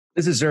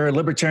This is our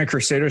Libertarian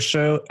Crusaders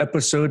show,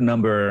 episode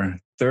number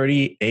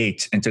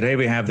 38. And today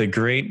we have the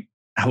great,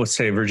 I would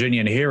say,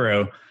 Virginian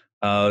hero,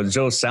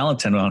 Joe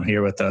Salatin on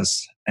here with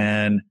us.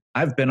 And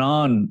I've been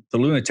on the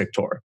Lunatic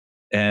Tour.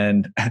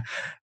 And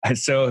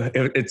so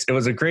it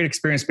was a great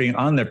experience being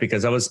on there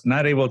because I was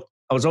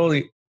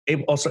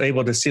also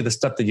able to see the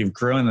stuff that you've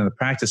grown and the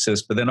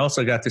practices, but then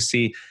also got to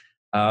see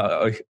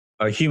a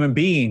human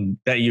being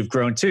that you've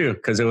grown too,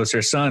 because it was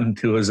your son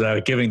who was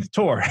giving the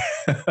tour.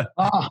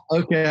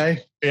 Okay.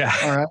 Yeah.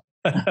 All right.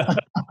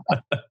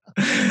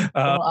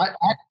 Well,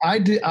 I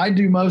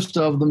do most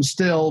of them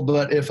still,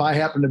 but if I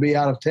happen to be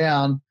out of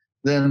town,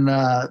 then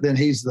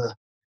he's the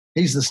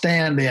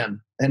stand-in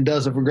and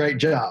does a great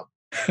job.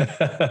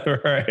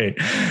 Right.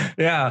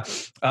 Yeah.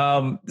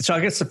 So I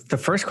guess the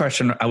first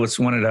question I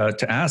wanted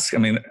to ask, I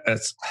mean,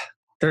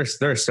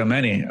 there's so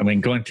many. I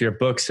mean, going through your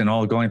books and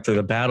all going through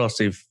the battles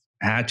you've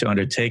had to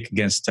undertake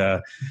against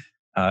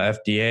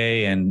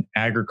FDA and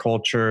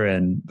agriculture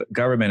and the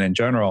government in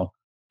general.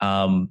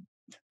 How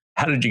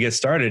did you get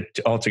started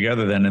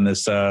altogether then in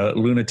this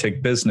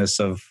lunatic business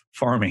of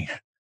farming?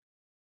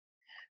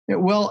 Yeah,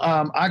 well,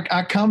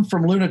 I come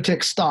from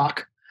lunatic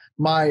stock.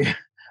 My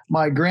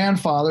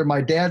grandfather, my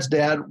dad's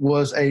dad,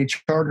 was a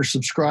charter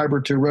subscriber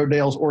to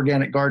Rodale's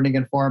Organic Gardening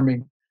and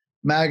Farming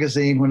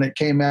magazine when it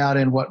came out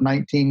in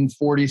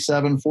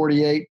 1947,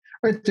 48,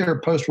 right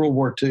there post World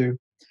War II.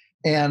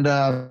 And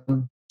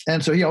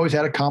so he always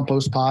had a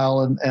compost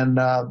pile and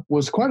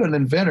was quite an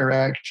inventor,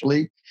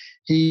 actually.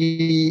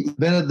 He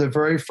invented the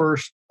very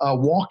first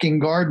walking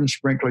garden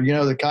sprinkler,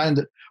 the kind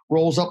that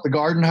rolls up the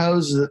garden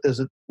hose as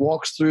it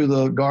walks through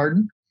the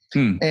garden.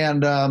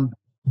 And so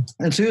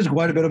he was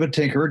quite a bit of a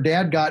tinkerer.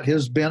 Dad got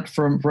his bent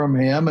from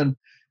him.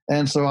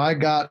 And so I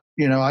got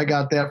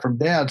that from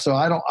Dad. So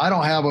I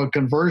don't have a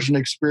conversion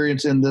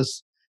experience in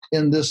this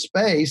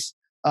space.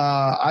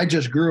 I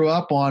just grew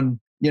up on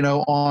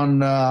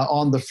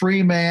the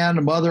Free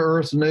Man, Mother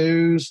Earth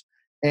News.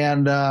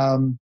 And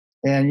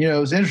it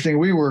was interesting.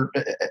 We were,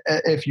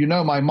 if you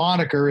know my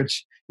moniker,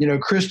 it's,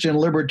 Christian,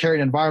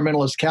 libertarian,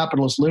 environmentalist,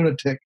 capitalist,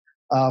 lunatic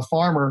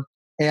farmer.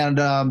 And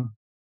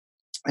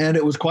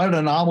it was quite an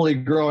anomaly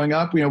growing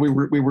up. We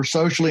were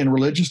socially and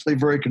religiously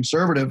very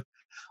conservative,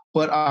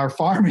 but our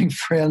farming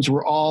friends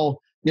were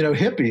all,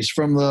 hippies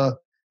from the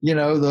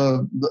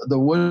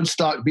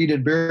Woodstock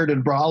beaded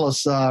bearded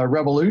braless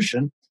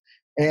revolution.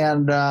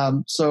 And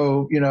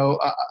so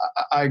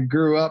I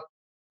grew up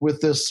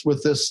with this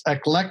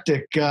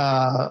eclectic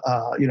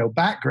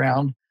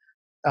background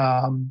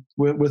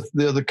with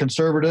the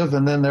conservative,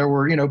 and then there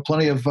were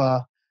plenty of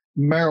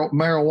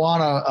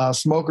marijuana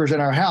smokers in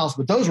our house,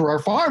 but those were our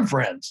farm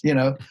friends,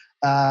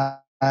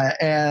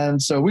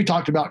 and so we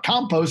talked about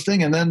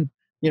composting, and then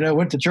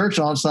went to church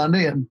on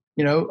Sunday, and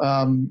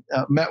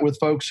met with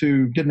folks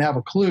who didn't have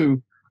a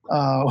clue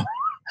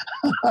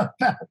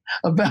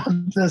about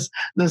this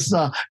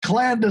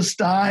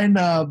clandestine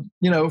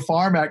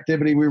farm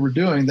activity we were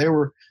doing. They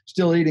were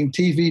still eating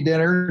TV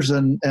dinners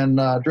and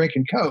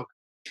drinking Coke.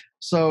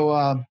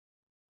 So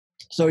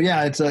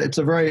yeah, it's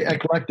a very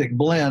eclectic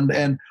blend,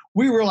 and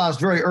we realized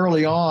very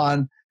early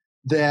on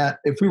that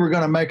if we were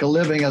going to make a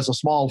living as a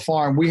small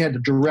farm, we had to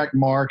direct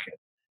market.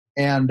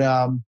 And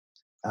the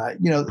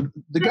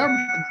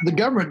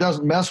government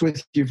doesn't mess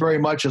with you very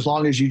much as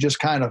long as you just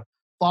kind of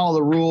follow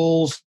the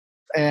rules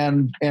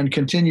and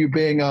continue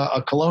being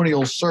a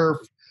colonial serf,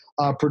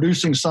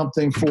 producing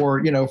something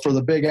for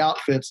the big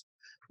outfits.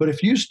 But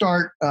if you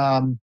start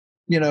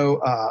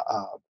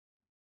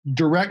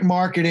direct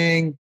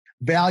marketing,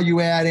 value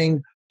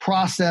adding,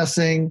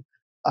 processing,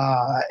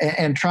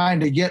 and trying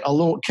to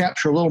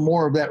capture a little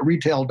more of that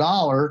retail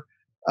dollar,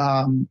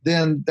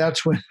 then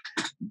that's when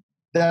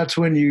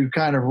you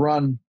kind of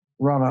run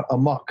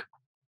amok.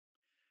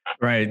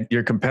 Right.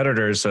 Your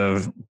competitors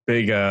of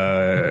big,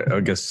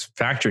 I guess,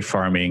 factory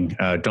farming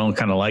don't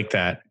kind of like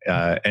that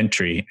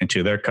entry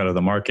into their cut of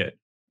the market,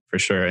 for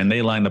sure. And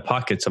they line the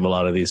pockets of a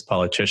lot of these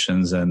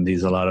politicians and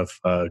a lot of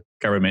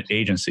government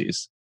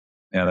agencies.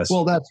 Yeah, that's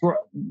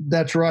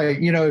right.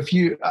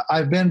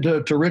 I've been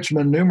to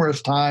Richmond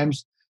numerous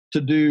times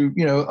to do,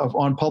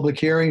 on public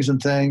hearings and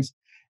things,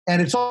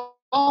 and it's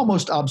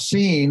almost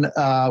obscene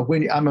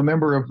when I'm a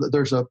member of.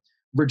 There's a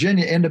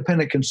Virginia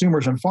Independent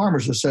Consumers and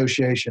Farmers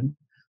Association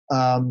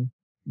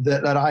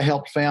that I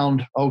helped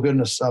found.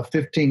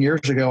 15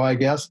 years ago, I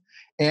guess,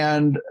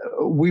 and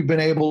we've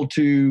been able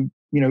to,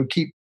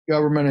 keep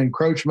government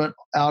encroachment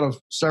out of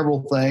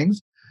several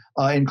things.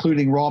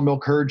 Including raw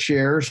milk herd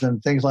shares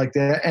and things like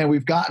that. And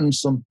we've gotten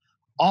some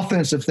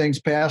offensive things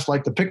passed,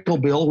 like the pickle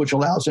bill, which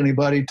allows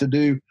anybody to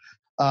do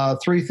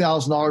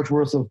 $3,000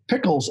 worth of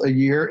pickles a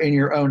year in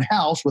your own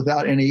house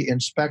without any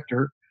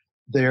inspector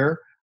there.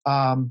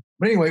 But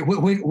anyway,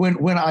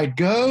 when I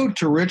go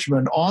to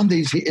Richmond on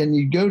these, and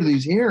you go to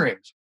these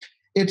hearings,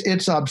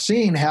 it's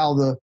obscene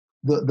how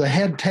the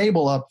head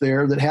table up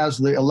there that has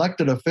the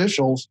elected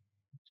officials.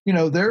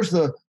 There's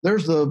the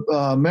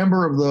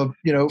member of the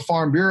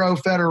Farm Bureau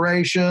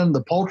Federation,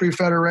 the Poultry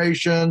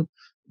Federation,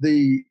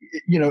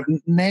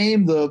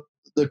 name the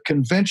the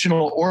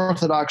conventional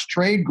Orthodox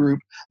trade group,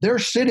 they're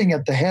sitting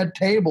at the head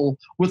table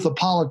with the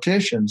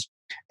politicians,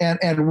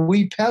 and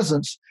we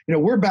peasants,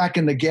 we're back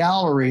in the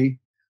gallery.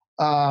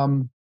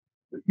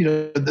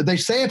 They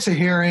say it's a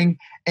hearing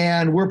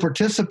and we're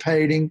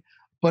participating,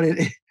 but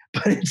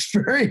it's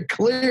very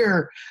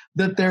clear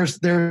that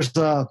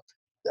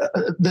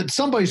that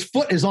somebody's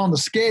foot is on the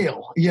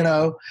scale,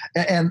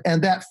 and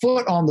that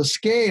foot on the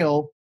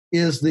scale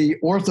is the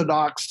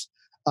Orthodox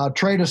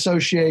trade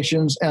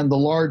associations and the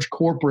large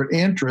corporate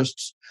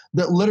interests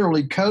that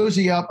literally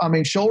cozy up,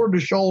 shoulder to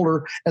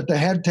shoulder at the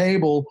head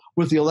table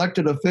with the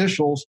elected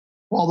officials,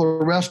 while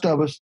the rest of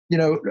us,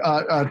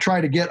 try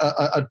to get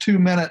a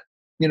 2-minute,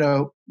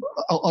 a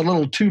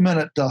little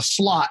 2-minute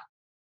slot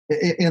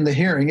in the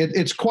hearing.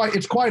 It's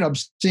quite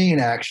obscene,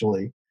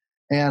 actually,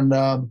 and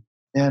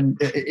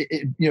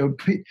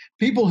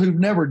people who've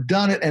never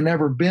done it and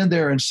never been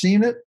there and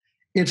seen it,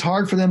 it's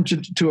hard for them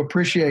to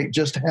appreciate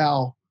just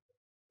how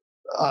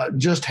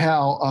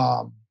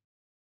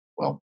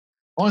well.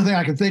 Only thing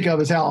I can think of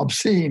is how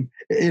obscene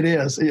it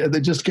is. They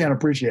just can't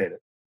appreciate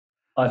it.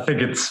 I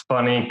think it's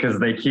funny because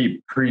they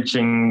keep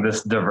preaching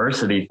this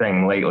diversity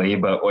thing lately,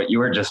 but what you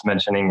were just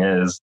mentioning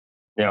is,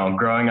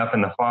 growing up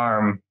in the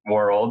farm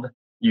world,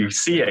 you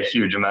see a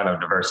huge amount of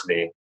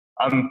diversity.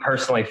 I'm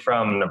personally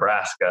from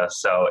Nebraska,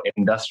 so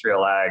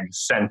industrial ag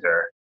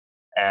center.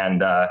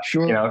 And,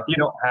 sure. If you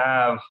don't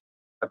have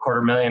a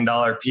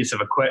 $250,000 piece of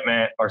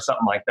equipment or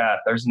something like that,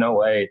 there's no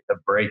way to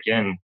break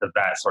into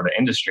that sort of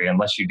industry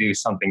unless you do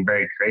something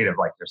very creative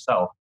like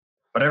yourself.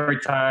 But every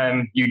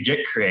time you get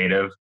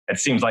creative, it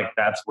seems like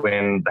that's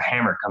when the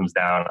hammer comes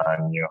down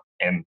on you.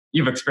 And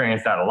you've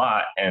experienced that a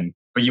lot,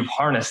 but you've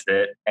harnessed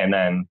it and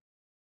then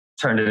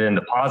turned it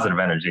into positive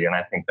energy. And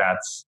I think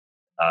that's,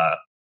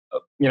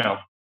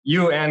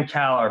 you and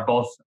Cal are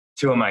both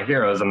two of my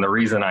heroes and the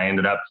reason I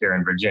ended up here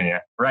in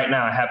Virginia. Right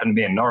now, I happen to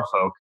be in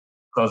Norfolk,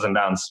 closing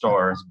down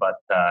stores, but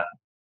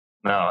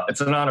no,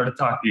 it's an honor to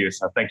talk to you.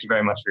 So thank you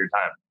very much for your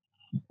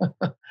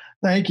time.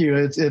 Thank you.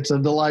 It's a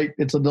delight.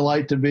 It's a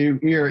delight to be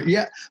here.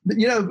 Yeah,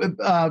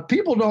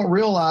 people don't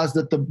realize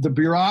that the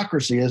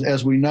bureaucracy,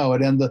 as we know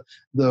it, and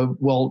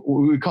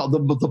we call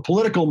the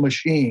political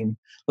machine.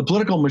 The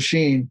political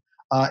machine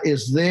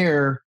is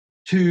there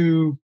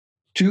to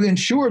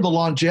ensure the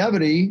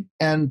longevity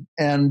and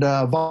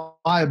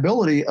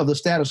viability of the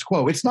status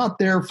quo. It's not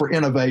there for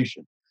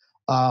innovation.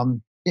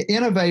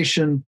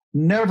 Innovation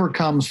never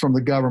comes from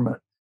the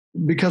government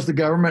because the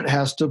government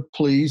has to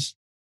please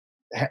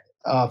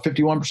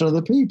 51% of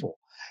the people.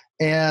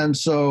 And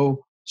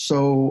so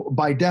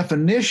by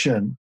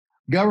definition,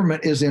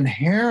 government is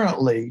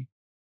inherently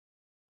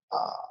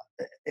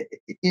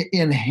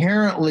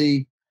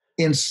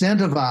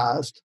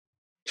incentivized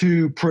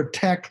to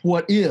protect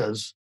what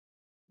is,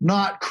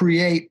 not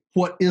create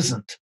what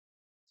isn't.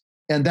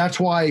 And that's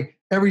why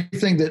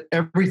everything that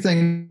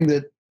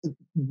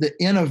the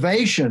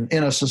innovation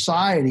in a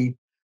society,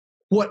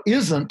 what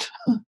isn't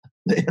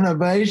the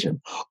innovation,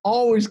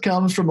 always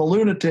comes from the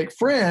lunatic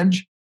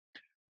fringe,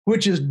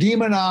 which is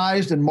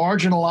demonized and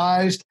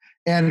marginalized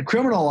and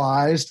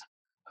criminalized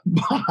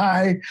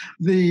by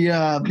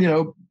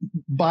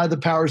by the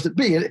powers that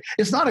be.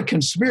 It's not a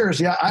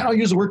conspiracy. I don't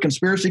use the word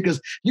conspiracy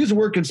because use the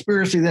word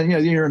conspiracy, then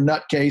you're a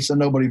nutcase and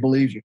nobody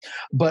believes you.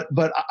 But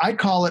I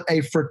call it a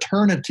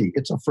fraternity.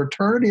 It's a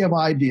fraternity of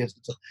ideas.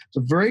 It's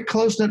a very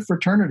close-knit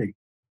fraternity,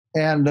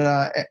 and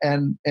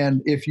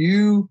if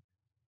you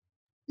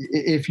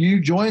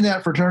join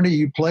that fraternity,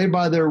 you play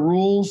by their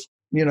rules.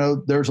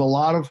 There's a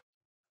lot of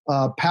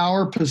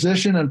power,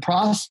 position, and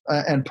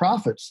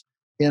profits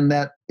in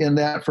that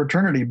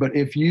fraternity. But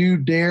if you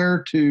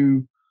dare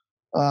to,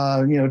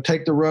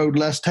 take the road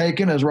less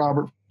taken, as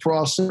Robert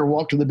Frost said, or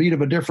walk to the beat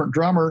of a different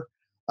drummer,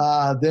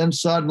 then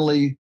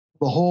suddenly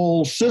the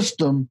whole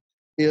system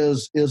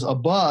is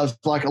abuzz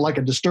like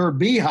a disturbed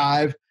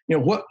beehive.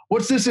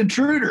 What's this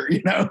intruder?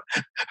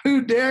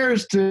 Who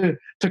dares to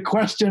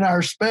question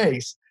our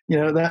space?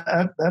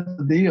 That's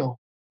the deal.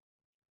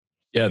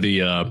 Yeah,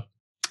 the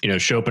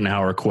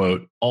Schopenhauer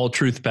quote, all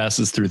truth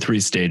passes through 3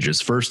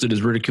 stages. First, it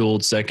is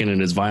ridiculed. Second,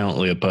 it is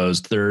violently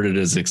opposed. Third, it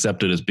is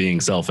accepted as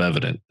being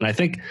self-evident. And I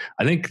think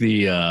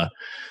the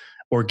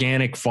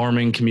organic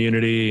farming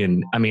community,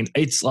 and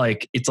it's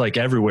like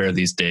everywhere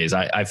these days,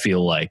 I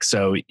feel like.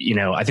 So,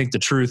 I think the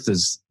truth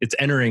it's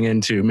entering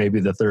into maybe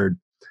the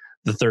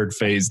third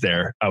phase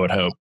there, I would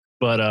hope.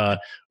 But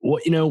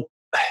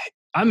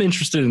I'm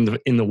interested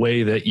in the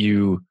way that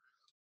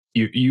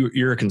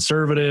you're a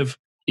conservative.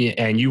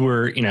 And you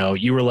were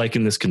like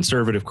in this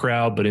conservative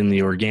crowd, but in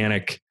the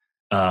organic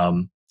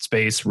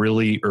space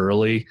really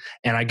early.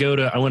 And I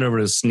went over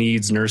to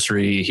Sneed's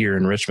nursery here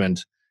in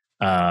Richmond,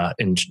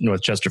 in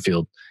North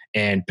Chesterfield,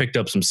 and picked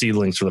up some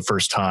seedlings for the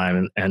first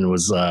time, and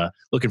was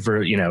looking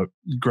for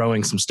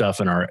growing some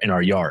stuff in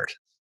our yard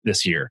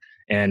this year.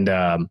 And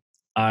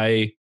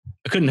I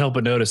couldn't help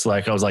but notice,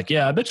 I was like,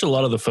 yeah, I bet you a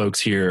lot of the folks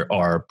here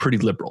are pretty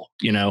liberal,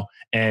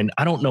 and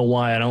I don't know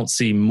why I don't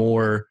see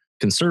more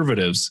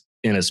conservatives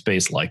in a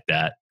space like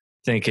that,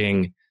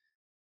 thinking,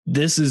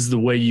 this is the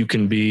way you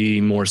can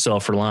be more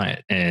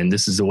self-reliant, and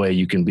this is the way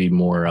you can be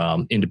more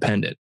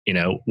independent. You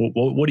know,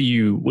 what do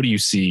you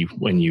see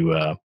when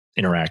you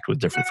interact with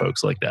different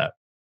folks like that?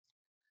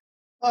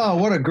 Oh,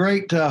 what a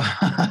great!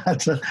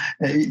 Let's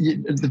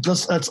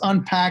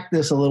unpack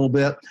this a little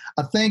bit.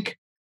 I think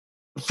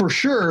for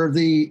sure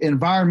the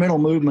environmental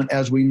movement,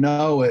 as we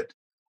know it,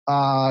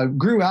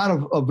 grew out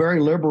of a very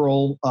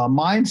liberal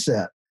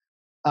mindset.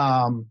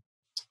 Going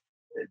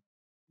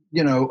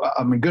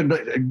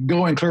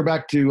clear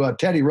back to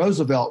Teddy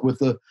Roosevelt with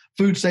the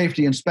Food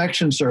Safety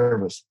Inspection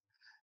Service.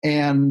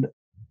 And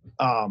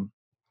a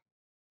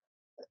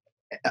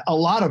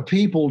lot of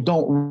people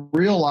don't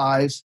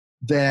realize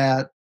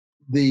that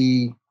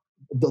the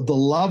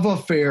love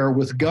affair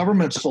with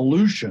government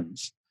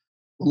solutions,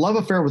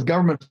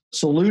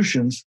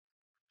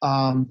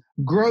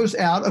 grows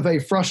out of a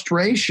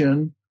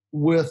frustration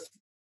with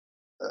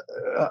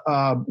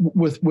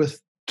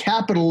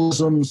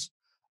capitalism's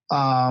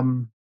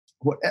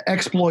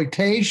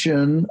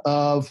exploitation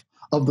of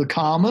the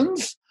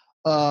commons,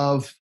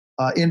 of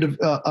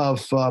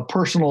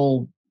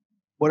personal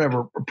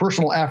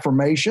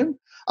affirmation.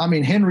 I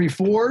mean, Henry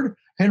Ford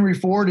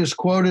is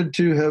quoted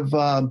to have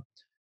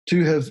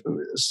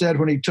said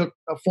when he took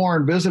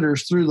foreign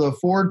visitors through the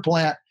Ford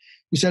plant,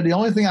 he said, "The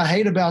only thing I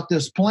hate about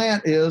this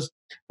plant is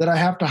that I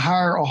have to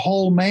hire a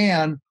whole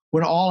man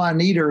when all I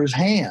need are his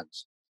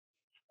hands."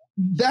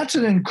 That's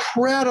an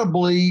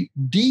incredibly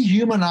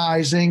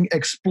dehumanizing,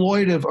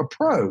 exploitive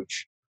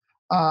approach.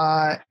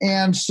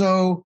 And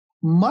so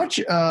much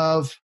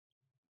of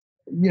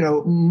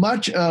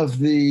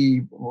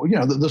the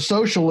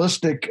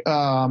socialistic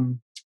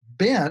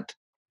bent,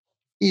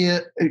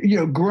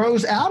 it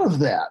grows out of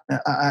that.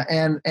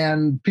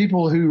 And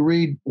people who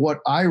read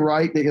what I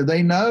write,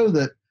 they know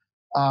that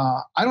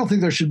I don't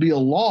think there should be a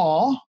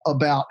law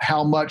about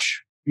how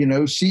much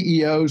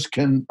CEOs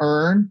can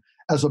earn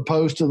as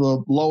opposed to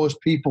the lowest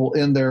people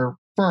in their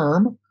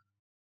firm.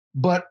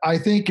 But I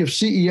think if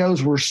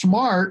CEOs were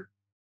smart,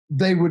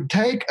 they would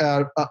take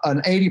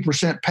an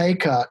 80% pay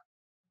cut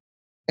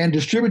and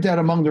distribute that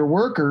among their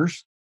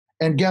workers.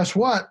 And guess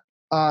what?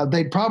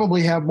 They'd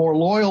probably have more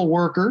loyal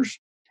workers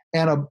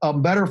and a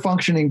better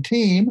functioning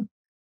team.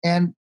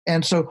 And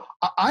so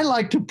I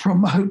like to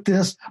promote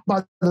this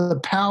by the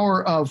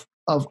power of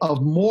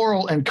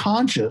moral and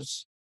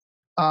conscience,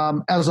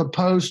 as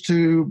opposed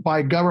to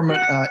by government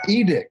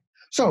edict.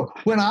 So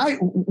when I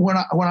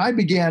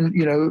began,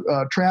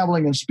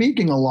 traveling and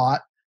speaking a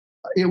lot,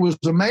 it was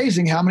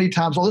amazing how many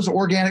times, this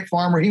organic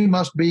farmer, he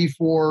must be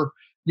for,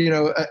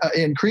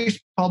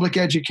 increased public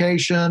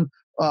education,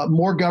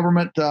 more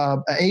government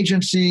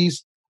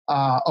agencies,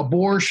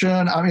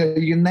 abortion. I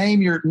mean, you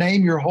name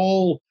your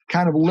whole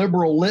kind of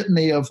liberal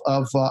litany of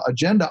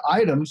agenda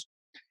items,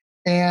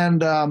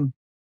 and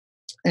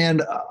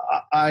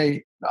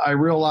I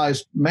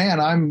realized, man,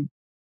 I'm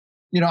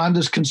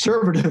this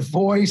conservative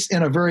voice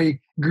in a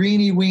very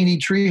greeny weeny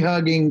tree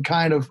hugging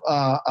kind of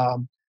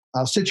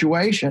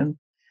situation.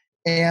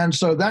 And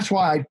so that's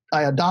why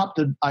I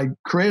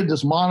created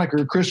this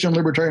moniker, Christian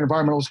Libertarian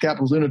Environmentalist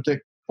Capitalist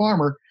Lunatic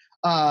Farmer,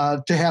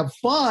 to have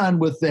fun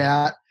with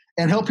that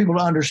and help people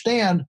to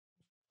understand,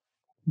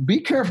 be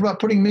careful about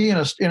putting me in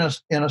a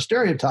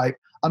stereotype.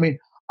 I mean,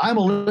 I'm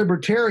a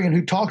libertarian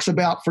who talks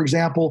about, for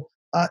example,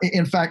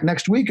 in fact,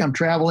 next week I'm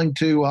traveling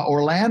to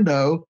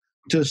Orlando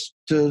to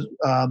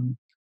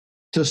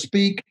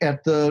speak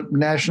at the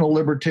National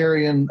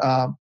Libertarian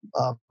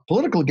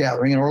political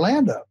gathering in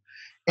Orlando,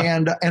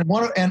 and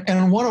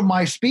one of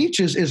my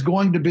speeches is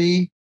going to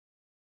be,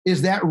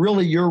 "Is that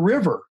really your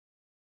river?"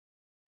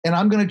 And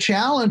I'm going to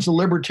challenge the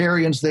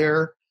libertarians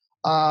there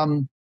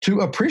to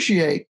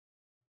appreciate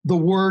the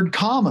word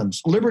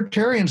commons.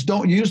 Libertarians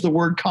don't use the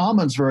word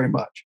commons very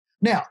much.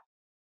 Now,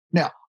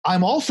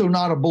 I'm also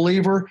not a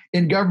believer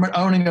in government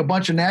owning a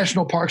bunch of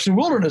national parks and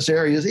wilderness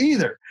areas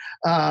either.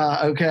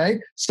 Okay,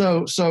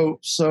 so as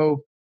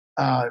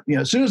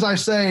soon as I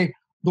say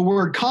the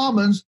word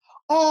commons,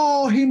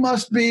 he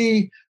must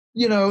be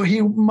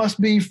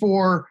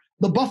for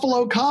the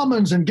Buffalo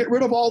Commons and get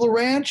rid of all the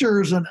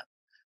ranchers. And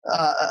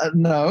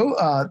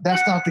no,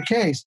 that's not the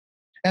case.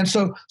 And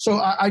so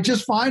I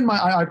just find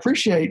I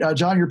appreciate,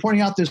 John, you're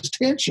pointing out this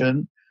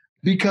tension,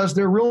 because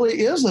there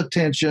really is a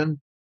tension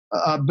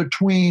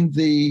between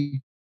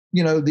the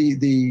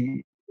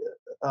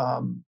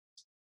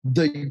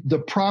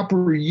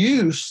proper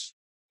use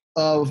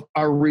of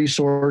our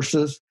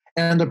resources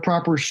and the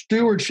proper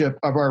stewardship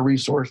of our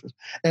resources,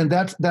 and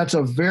that's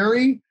a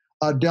very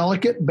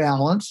delicate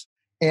balance.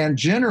 And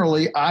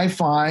generally, I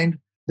find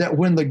that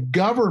when the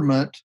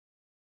government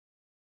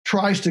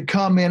tries to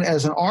come in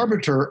as an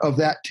arbiter of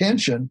that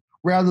tension,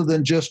 rather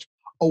than just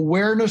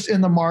awareness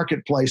in the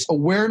marketplace,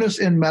 awareness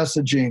in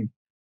messaging,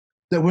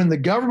 that when the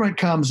government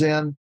comes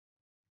in,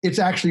 it's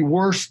actually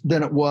worse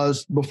than it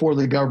was before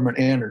the government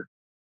entered.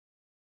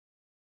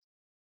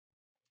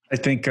 I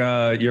think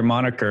your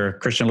moniker,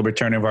 Christian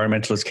Libertarian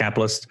Environmentalist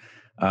Capitalist,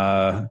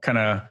 kind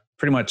of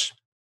pretty much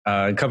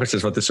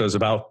encompasses what this show is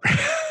about.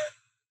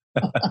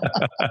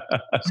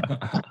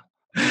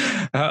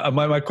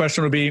 My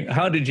question would be,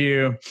 how did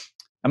you?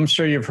 I'm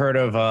sure you've heard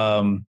of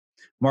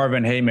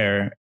Marvin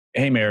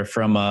Haymer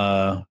from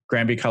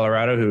Granby,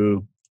 Colorado,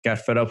 who got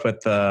fed up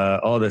with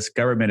all this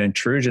government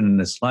intrusion in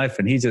his life,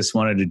 and he just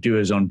wanted to do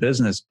his own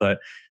business. But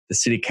the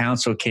city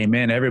council came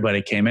in,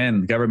 everybody came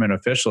in, government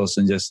officials,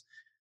 and just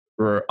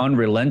were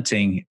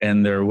unrelenting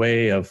in their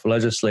way of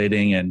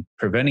legislating and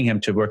preventing him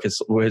to work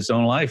his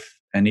own life.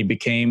 And he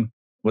became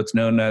what's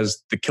known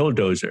as the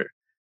killdozer.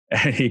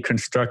 And he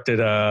constructed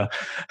a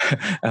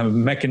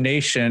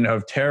machination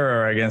of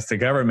terror against the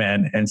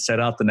government and set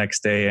out the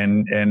next day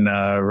and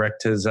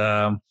wreaked his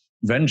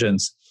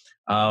vengeance.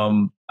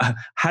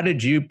 How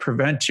did you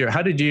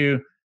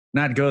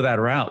not go that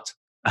route?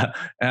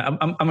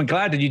 I'm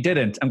glad that you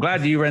didn't. I'm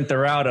glad you went the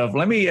route of,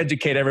 let me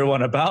educate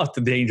everyone about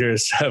the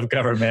dangers of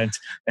government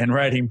and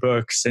writing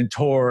books and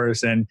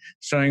tours and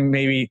showing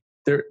maybe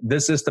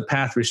this is the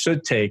path we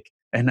should take,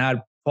 and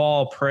not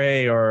fall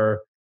prey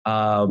or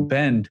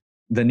bend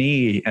the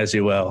knee, as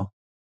you will.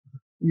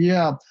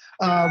 Yeah.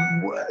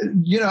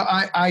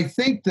 I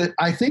think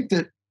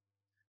that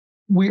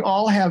we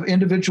all have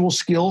individual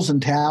skills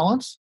and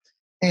talents,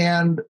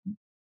 and,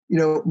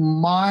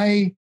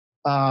 my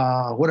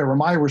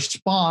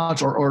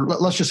response, or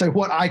let's just say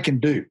what I can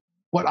do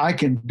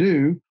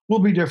will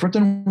be different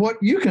than what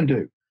you can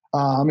do.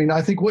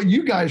 I think what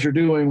you guys are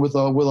doing with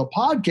a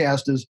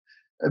podcast is,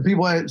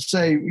 people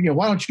say,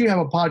 why don't you have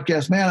a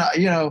podcast? Man,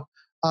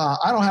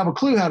 I don't have a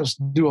clue how to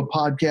do a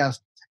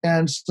podcast.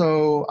 And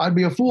so I'd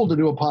be a fool to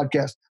do a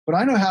podcast, but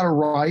I know how to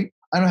write.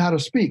 I know how to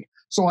speak.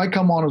 So I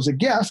come on as a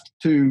guest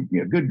to,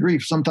 good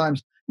grief,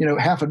 sometimes,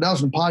 half a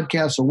dozen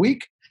podcasts a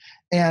week.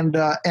 And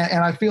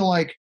I feel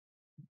like,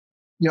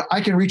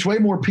 I can reach way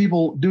more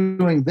people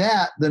doing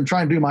that than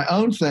trying to do my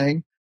own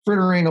thing,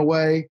 frittering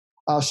away.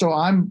 So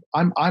I'm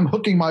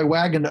hooking my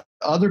wagon to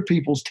other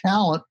people's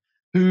talent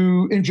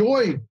who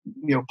enjoy,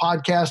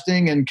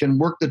 podcasting and can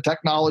work the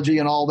technology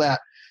and all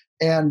that.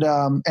 And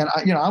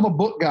I'm a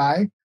book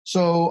guy,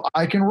 so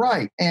I can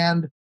write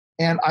and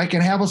I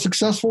can have a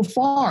successful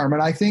farm.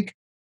 And I think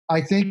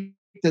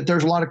that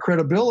there's a lot of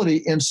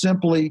credibility in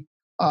simply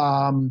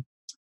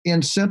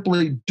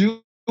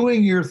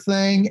doing your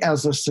thing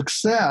as a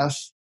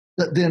success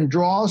that then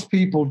draws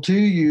people to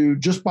you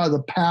just by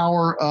the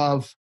power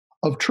of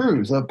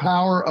truth, the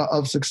power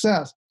of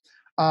success,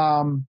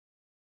 in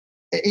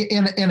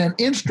an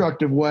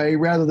instructive way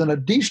rather than a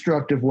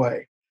destructive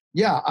way.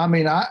 Yeah,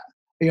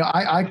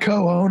 I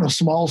co-own a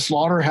small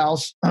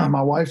slaughterhouse.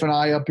 My wife and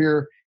I up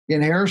here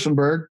in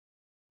Harrisonburg,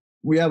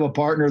 we have a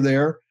partner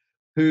there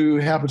who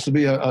happens to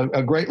be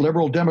a great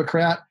liberal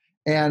Democrat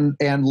and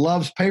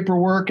loves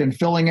paperwork and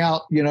filling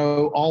out,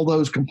 all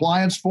those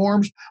compliance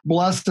forms.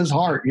 Bless his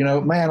heart.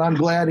 Man, I'm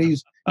glad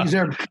he's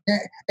there.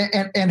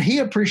 And he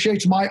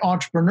appreciates my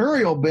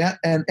entrepreneurial bent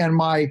and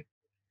my,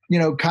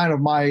 kind of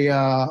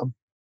my,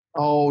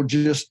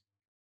 just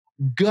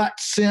gut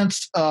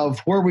sense of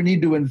where we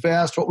need to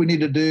invest, what we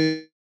need to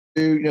do,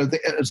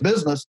 as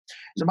business.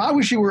 He said, I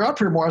wish you were up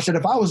here more. I said,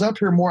 if I was up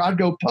here more, I'd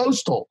go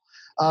postal,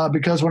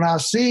 because when I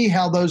see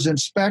how those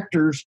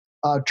inspectors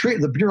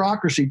the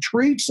bureaucracy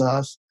treats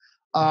us,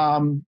 I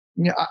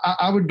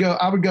would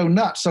go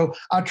nuts. So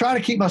I try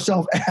to keep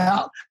myself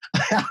out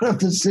of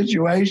the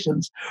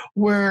situations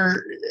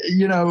where,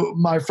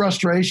 my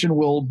frustration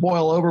will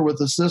boil over with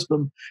the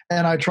system,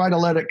 and I try to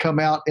let it come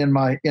out in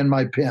my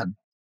pen.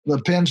 The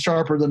pen's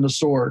sharper than the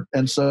sword.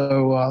 And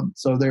so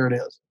there it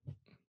is.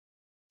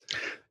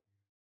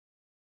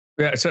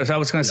 Yeah. So I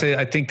was going to say,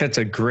 I think that's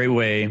a great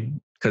way,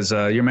 because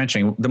you're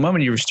mentioning the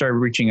moment you start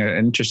reaching an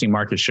interesting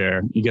market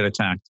share, you get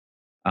attacked.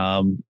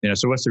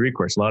 So what's the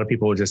recourse? A lot of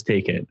people will just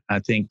take it. I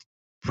think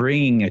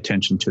bringing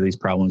attention to these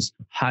problems,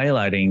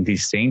 highlighting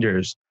these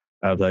dangers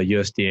of the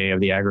USDA,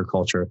 of the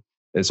agriculture,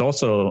 is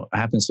also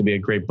happens to be a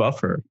great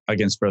buffer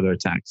against further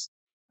attacks,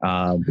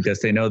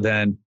 because they know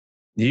then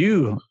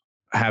you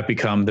have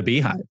become the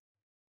beehive,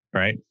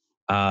 right?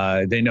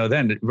 They know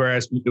then,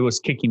 whereas it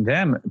was kicking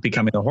them,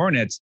 becoming the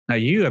hornets, now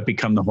you have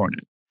become the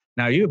hornet.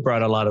 Now you have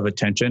brought a lot of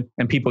attention,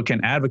 and people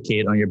can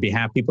advocate on your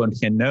behalf. People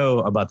can know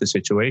about the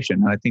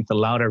situation. And I think the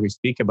louder we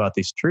speak about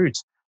these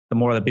truths, the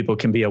more that people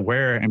can be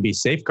aware and be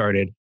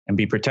safeguarded and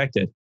be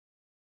protected.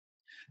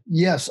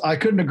 Yes, I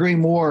couldn't agree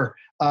more.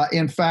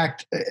 In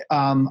fact,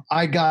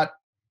 I got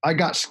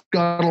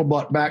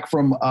scuttlebutt back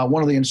from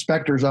one of the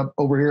inspectors up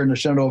over here in the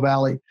Shenandoah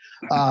Valley,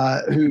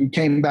 who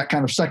came back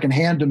kind of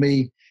secondhand to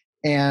me,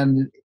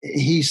 and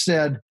he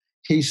said,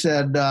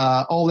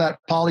 oh, that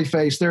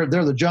PolyFace, they're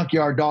the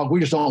junkyard dog. We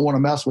just don't want to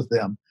mess with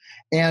them.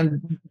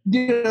 And,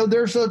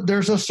 there's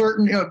a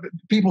certain,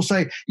 people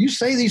say, you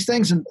say these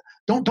things and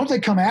don't they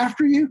come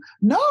after you?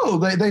 No,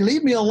 they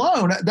leave me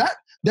alone.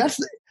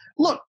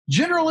 Look,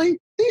 generally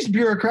these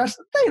bureaucrats,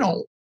 they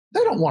don't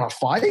want to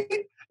fight.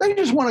 They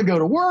just want to go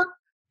to work,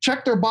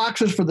 check their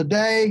boxes for the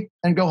day,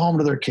 and go home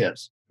to their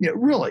kids.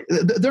 Really,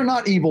 they're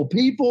not evil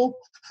people.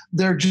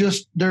 They're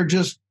just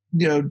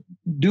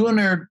doing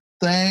their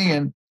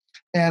thing.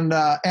 And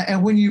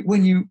when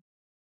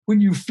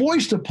you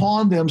foist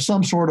upon them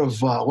some sort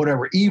of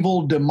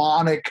evil,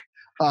 demonic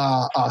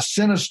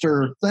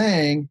sinister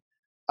thing,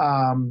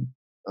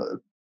 that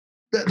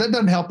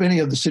doesn't help any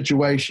of the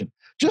situation.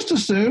 Just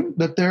assume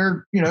that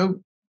they're,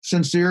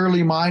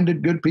 sincerely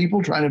minded, good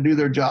people trying to do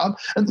their job.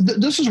 And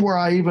this is where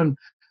I even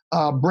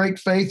break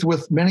faith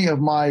with many of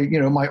my,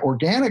 my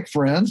organic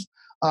friends,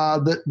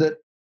 that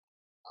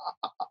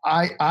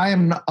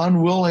I'm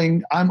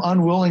unwilling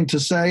to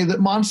say that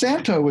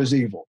Monsanto is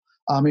evil.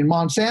 I mean,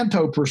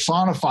 Monsanto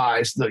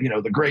personifies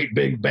the great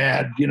big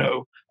bad,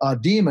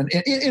 demon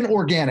in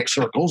organic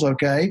circles.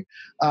 Okay.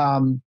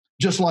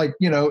 Just like,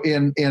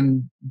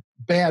 in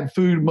bad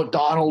food,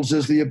 McDonald's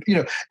is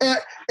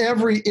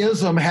every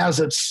ism has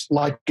its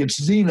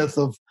zenith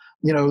of,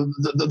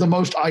 the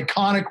most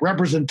iconic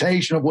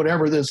representation of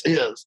whatever this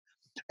is.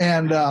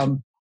 And so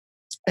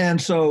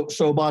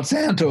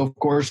Monsanto, of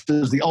course,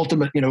 is the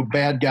ultimate,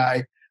 bad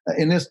guy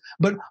in this.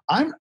 But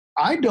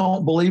I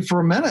don't believe for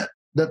a minute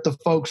that the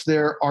folks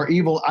there are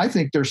evil. I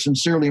think they're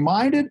sincerely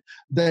minded.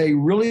 They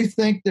really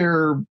think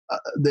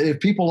if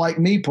people like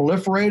me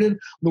proliferated,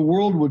 the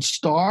world would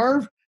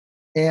starve.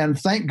 And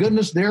thank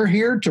goodness they're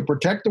here to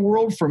protect the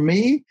world from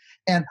me.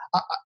 And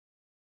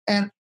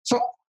so,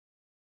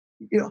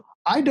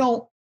 I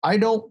don't,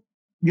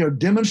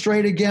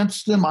 demonstrate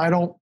against them. I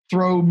don't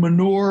throw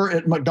manure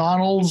at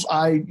McDonald's.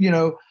 I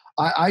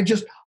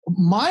just,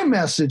 my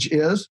message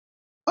is,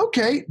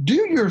 okay,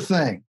 do your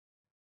thing,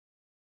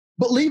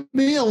 but leave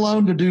me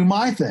alone to do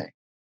my thing.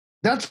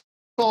 That's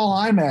all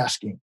I'm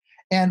asking.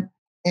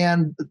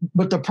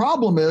 But the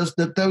problem is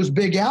that those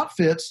big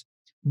outfits,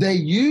 they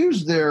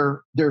use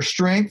their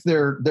strength,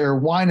 their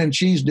wine and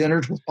cheese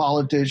dinners with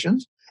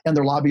politicians and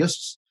their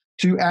lobbyists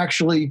to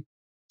actually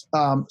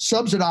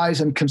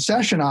subsidize and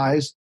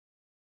concessionize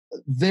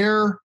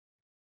their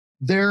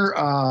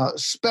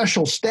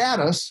special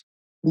status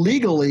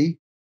legally,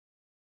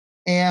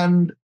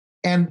 and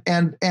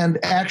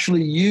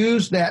actually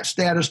use that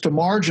status to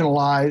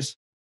marginalize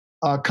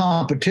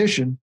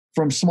competition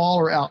from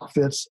smaller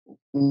outfits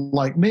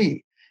like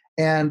me,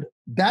 and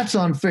that's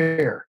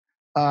unfair.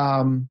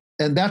 And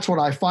that's what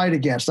I fight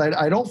against.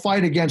 I don't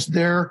fight against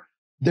their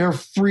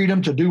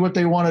freedom to do what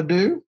they want to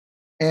do,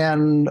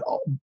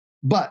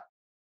 but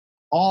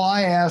all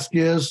I ask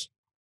is,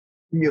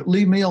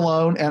 leave me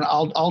alone, and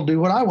I'll do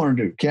what I want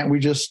to do. Can't we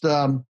just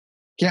live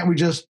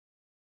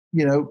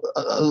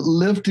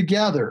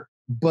together?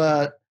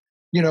 But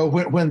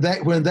when they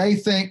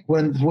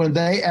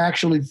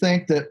actually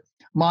think that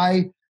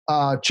my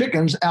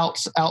chickens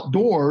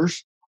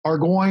outdoors are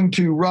going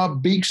to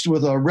rub beaks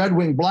with a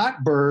red-winged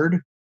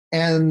blackbird,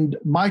 and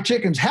my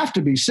chickens have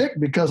to be sick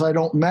because I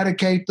don't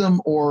medicate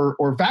them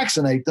or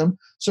vaccinate them.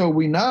 So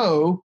we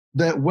know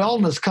that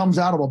wellness comes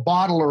out of a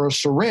bottle or a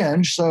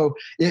syringe. So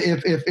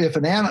if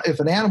an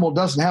animal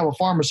doesn't have a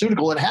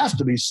pharmaceutical, it has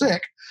to be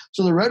sick.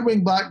 So the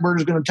red-winged blackbird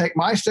is going to take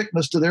my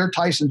sickness to their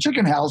Tyson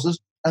chicken houses,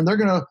 and they're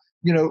going to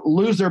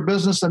lose their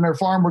business and their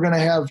farm. We're going to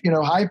have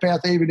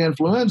high-path avian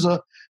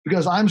influenza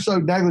because I'm so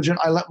negligent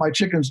I let my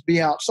chickens be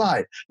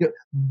outside.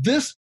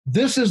 This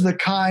is the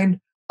kind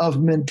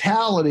of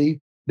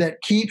mentality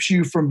that keeps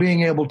you from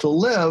being able to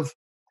live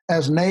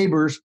as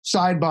neighbors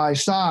side by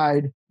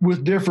side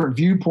with different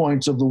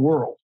viewpoints of the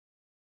world.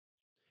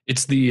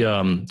 It's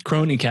the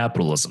crony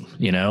capitalism,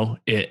 yes.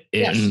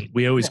 And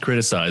we always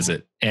criticize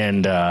it.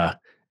 And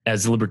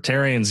as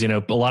libertarians, a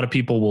lot of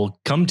people will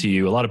come to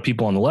you. A lot of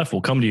people on the left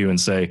will come to you and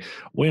say,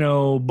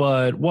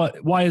 but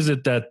why is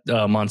it that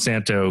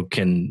Monsanto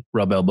can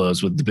rub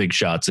elbows with the big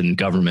shots in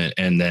government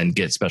and then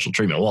get special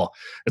treatment? Well,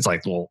 it's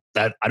like,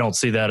 that I don't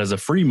see that as a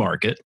free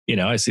market.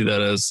 I see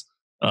that as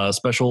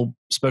special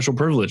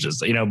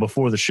privileges.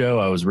 Before the show,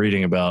 I was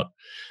reading about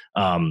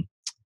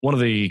one of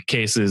the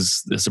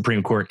cases, the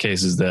Supreme Court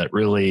cases that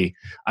really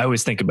I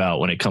always think about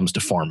when it comes to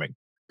farming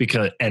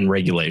and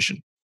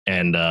regulation,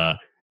 and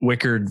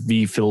Wickard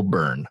v. Phil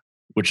Byrne,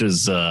 which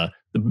is the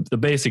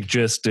basic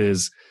gist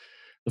is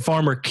the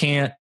farmer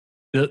can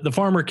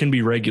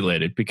be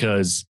regulated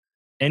because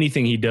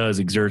anything he does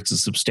exerts a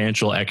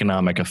substantial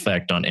economic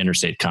effect on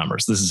interstate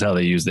commerce. This is how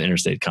they use the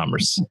interstate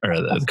commerce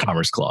or the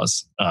commerce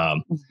clause.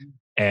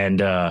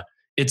 And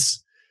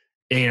it's,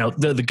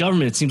 the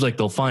government, it seems like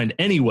they'll find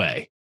any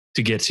way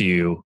to get to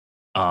you.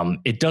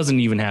 It doesn't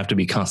even have to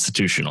be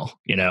constitutional,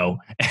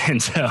 and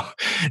so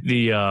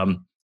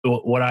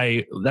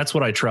that's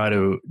what I try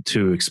to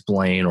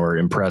explain or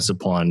impress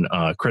upon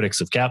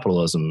critics of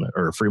capitalism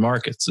or free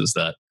markets is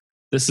that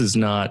this is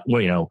not,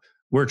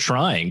 we're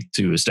trying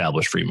to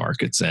establish free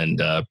markets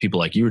and people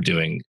like you are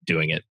doing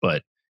it,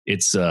 but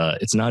it's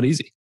not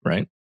easy,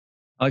 right?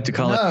 I like to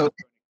call it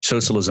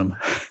socialism.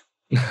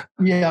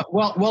 Yeah,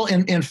 well,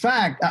 in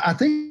fact, I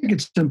think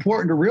it's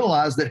important to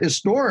realize that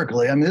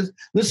historically, I mean,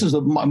 this is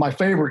my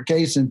favorite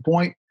case in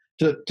point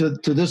to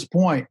this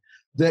point,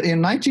 that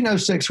in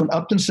 1906, when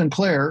Upton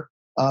Sinclair,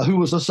 who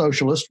was a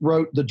socialist,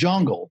 wrote The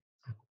Jungle,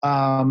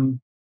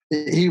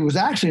 he was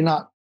actually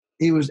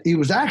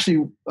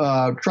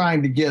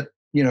trying to get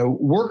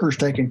workers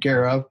taken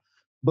care of,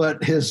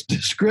 but his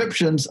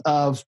descriptions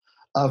of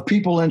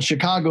people in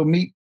Chicago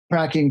meat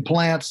packing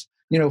plants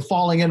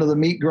falling into the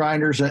meat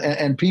grinders,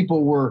 and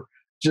people were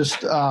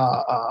grossed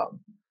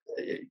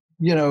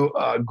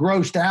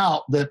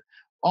out that,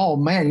 oh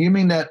man, you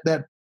mean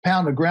that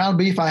pound of ground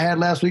beef I had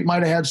last week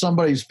might have had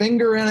somebody's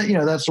finger in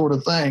it, that sort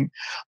of thing.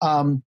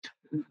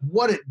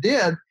 What it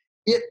did,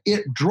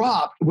 it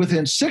dropped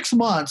within 6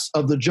 months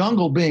of the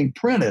jungle being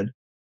printed.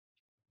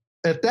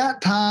 At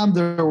that time,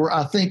 there were,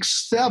 I think,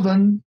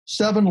 seven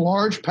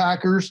large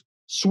packers,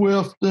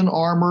 Swift and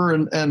Armour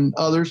and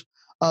others.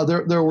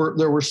 There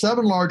were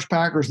 7 large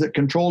packers that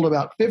controlled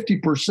about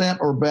 50%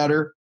 or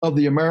better of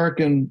the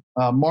American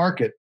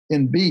market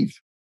in beef.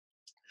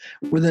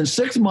 Within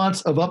 6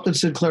 months of Upton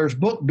Sinclair's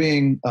book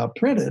being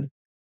printed,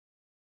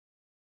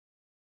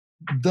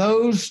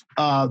 those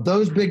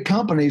big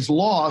companies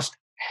lost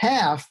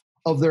half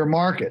of their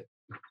market,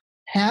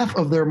 and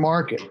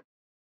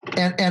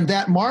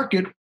that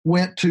market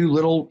went to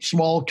little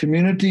small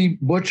community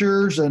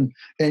butchers and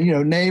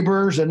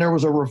neighbors, and there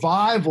was a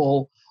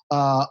revival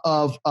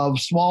of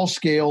small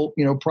scale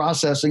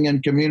processing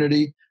and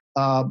community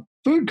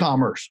food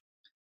commerce.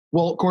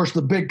 Well, of course,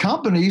 the big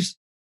companies,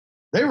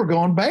 they were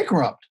going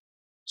bankrupt.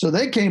 So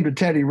they came to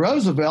Teddy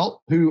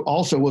Roosevelt, who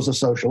also was a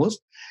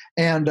socialist,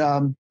 and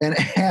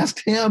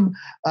asked him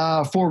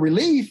for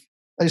relief.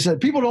 They said,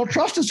 "People don't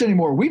trust us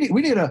anymore. We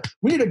need a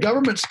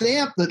government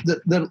stamp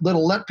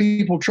that'll let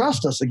people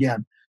trust us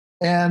again."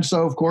 And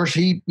so, of course,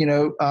 he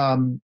did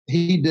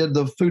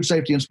the Food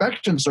Safety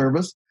Inspection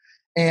Service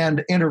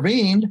and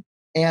intervened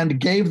and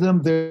gave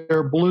them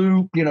their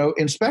blue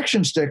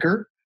inspection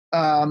sticker.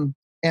 And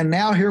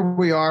now here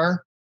we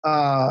are,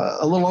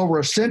 a little over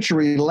a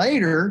century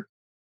later.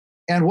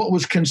 And what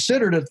was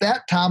considered at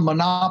that time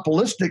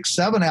monopolistic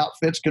 7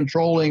 outfits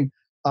controlling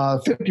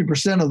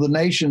 50% of the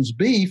nation's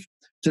beef,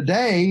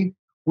 today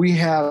we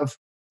have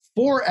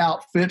 4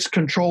 outfits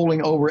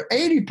controlling over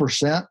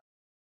 80%.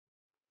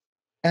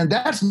 And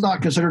that's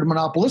not considered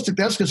monopolistic.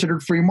 That's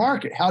considered free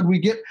market. How do we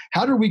get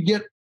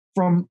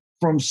from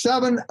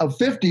 7 of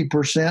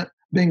 50%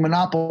 being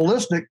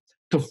monopolistic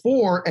to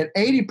 4 at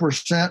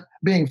 80%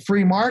 being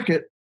free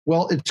market?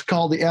 Well, it's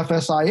called the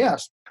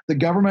FSIS. The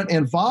government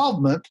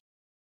involvement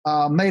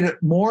made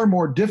it more and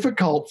more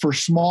difficult for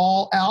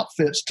small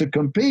outfits to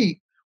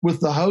compete with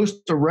the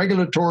host of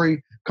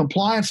regulatory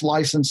compliance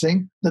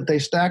licensing that they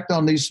stacked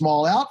on these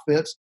small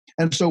outfits.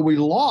 And so we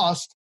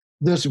lost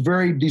this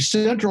very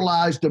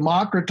decentralized,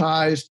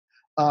 democratized,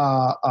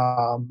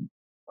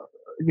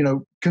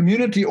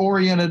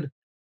 community-oriented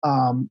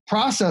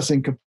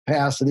processing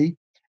capacity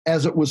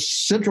as it was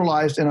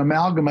centralized and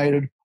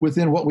amalgamated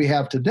within what we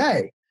have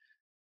today.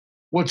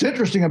 What's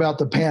interesting about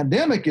the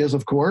pandemic is,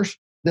 of course,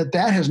 that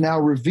has now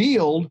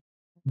revealed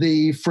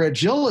the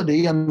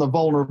fragility and the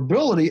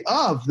vulnerability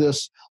of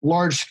this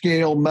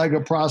large-scale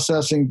mega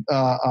processing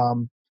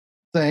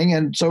thing.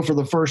 And so for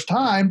the first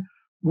time,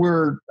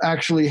 we're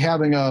actually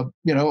having the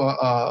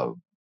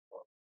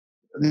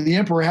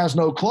emperor has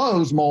no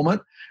clothes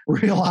moment,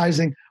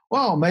 realizing,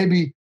 well,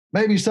 maybe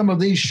some of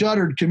these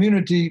shuttered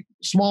community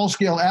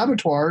small-scale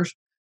abattoirs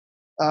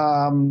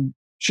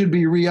should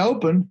be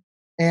reopened,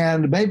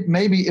 and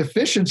maybe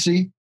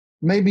efficiency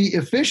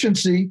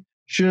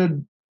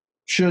should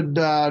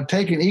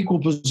take an equal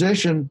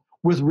position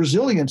with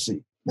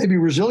resiliency. Maybe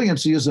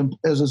resiliency is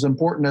as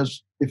important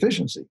as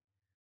efficiency.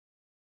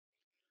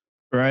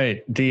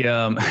 Right. The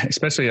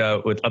especially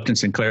with Upton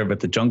Sinclair with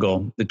the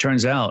jungle, it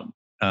turns out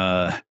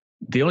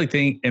the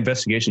only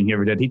investigation he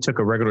ever did, he took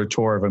a regular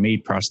tour of a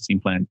meat processing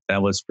plant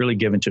that was freely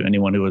given to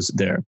anyone who was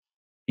there.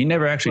 He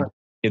never actually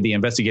did the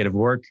investigative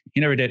work.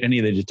 He never did any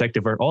of the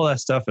detective work. All that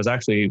stuff is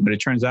actually, but it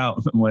turns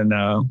out when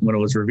it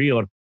was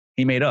revealed,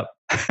 he made up.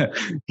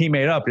 He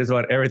made up just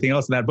about everything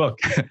else in that book.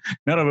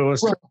 None of it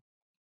was. Right.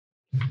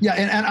 Yeah,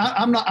 and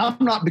I'm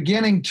not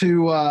beginning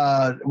to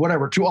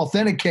to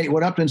authenticate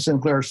what Upton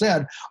Sinclair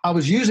said. I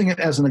was using it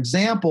as an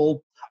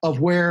example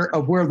of where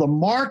the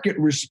market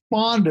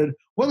responded,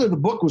 whether the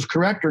book was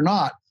correct or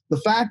not. The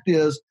fact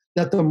is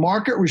that the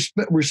market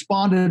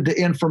responded to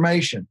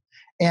information,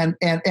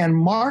 and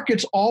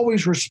markets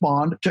always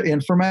respond to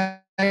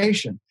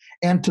information.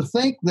 And to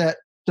think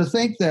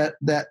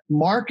that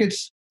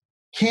markets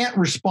can't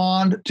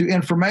respond to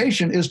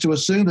information is to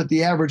assume that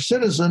the average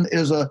citizen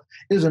is an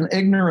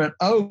ignorant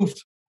oaf,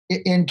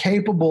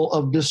 incapable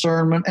of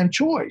discernment and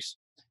choice.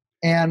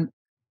 And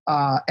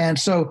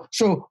so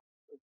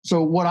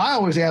what I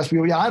always ask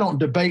people, I don't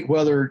debate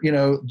whether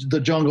the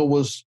jungle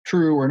was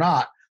true or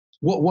not.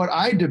 What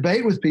I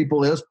debate with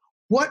people is,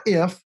 what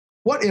if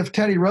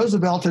Teddy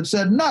Roosevelt had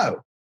said,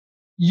 no,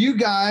 you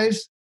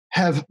guys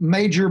have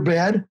made your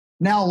bed,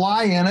 now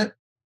lie in it.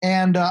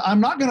 And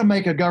I'm not going to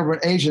make a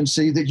government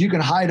agency that you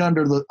can hide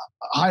under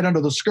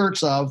the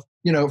skirts of,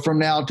 from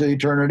now to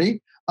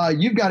eternity.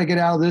 You've got to get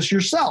out of this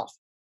yourself.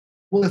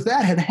 Well, if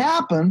that had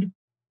happened,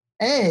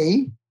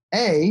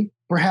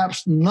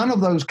 perhaps none of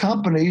those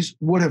companies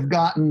would have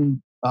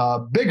gotten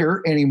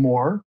bigger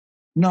anymore.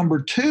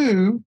 Number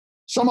 2,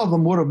 some of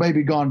them would have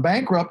maybe gone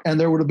bankrupt, and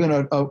there would have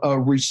been a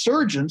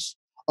resurgence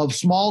of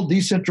small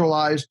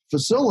decentralized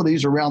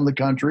facilities around the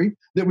country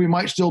that we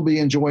might still be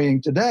enjoying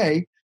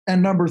today.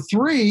 And number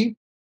 3,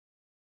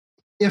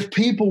 if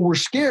people were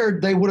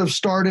scared, they would have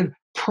started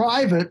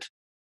private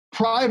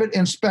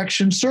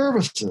inspection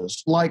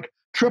services like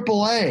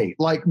AAA,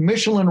 like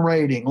Michelin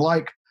rating,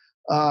 like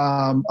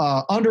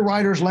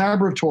Underwriters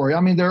Laboratory. I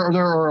mean, there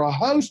are a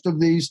host of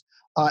these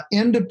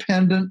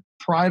independent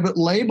private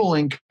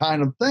labeling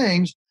kind of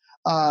things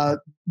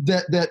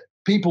that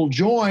people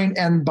join,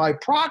 and by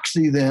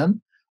proxy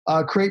then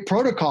create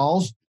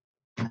protocols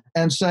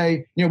and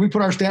say, we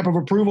put our stamp of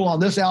approval on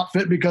this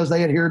outfit because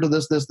they adhere to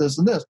this,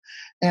 and this,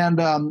 and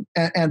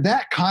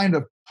that kind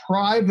of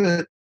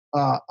private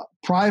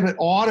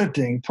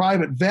auditing,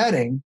 private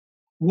vetting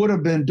would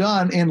have been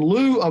done in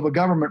lieu of a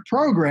government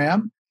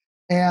program,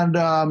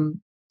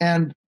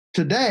 and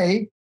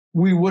today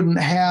we wouldn't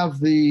have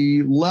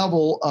the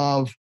level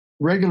of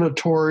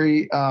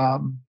regulatory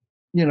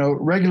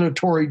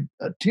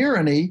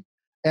tyranny,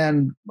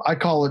 and I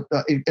call it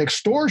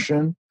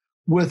extortion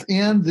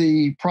within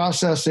the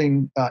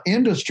processing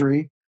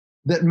industry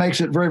that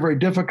makes it very, very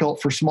difficult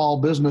for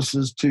small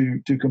businesses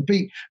to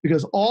compete,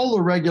 because all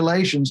the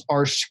regulations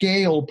are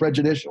scale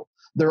prejudicial.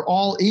 They're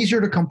all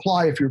easier to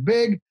comply if you're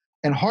big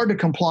and hard to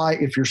comply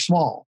if you're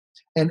small.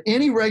 And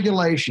any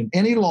regulation,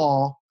 any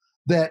law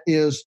that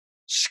is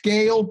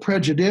scale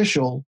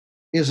prejudicial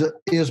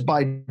is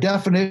by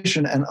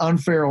definition an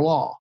unfair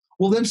law.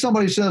 Well, then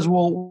somebody says,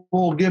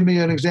 well, give me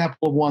an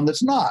example of one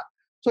that's not.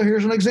 So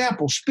here's an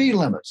example: speed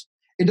limits.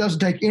 It doesn't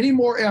take any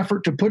more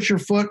effort to put your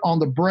foot on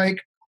the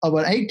brake of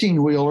an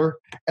 18-wheeler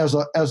as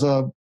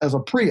a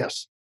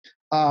Prius.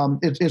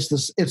 It's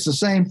the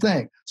same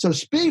thing. So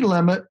speed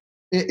limit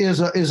is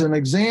an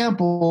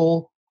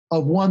example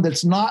of one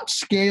that's not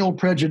scale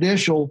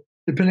prejudicial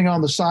depending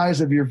on the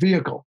size of your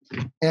vehicle.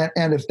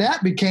 And if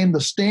that became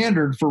the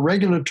standard for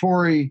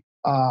regulatory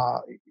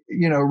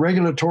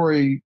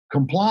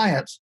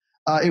compliance,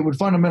 it would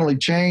fundamentally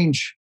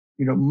change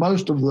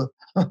most of the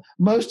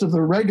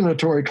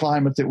regulatory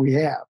climate that we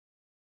have.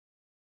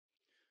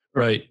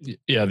 Right.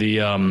 Yeah.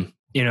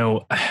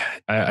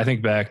 I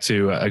think back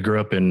to, I grew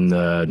up in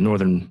the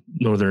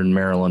northern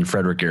Maryland,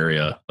 Frederick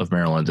area of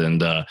Maryland.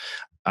 And I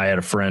had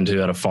a friend who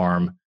had a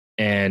farm,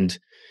 and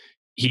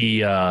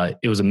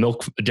it was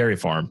a dairy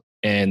farm,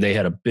 and they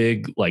had a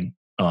big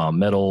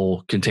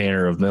metal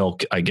container of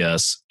milk, I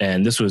guess.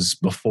 And this was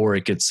before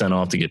it gets sent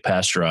off to get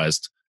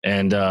pasteurized.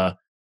 And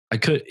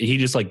he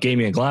just gave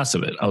me a glass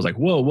of it. I was like,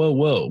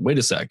 whoa, wait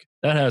a sec.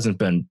 That hasn't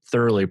been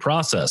thoroughly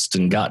processed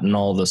and gotten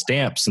all the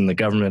stamps and the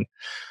government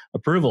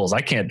approvals.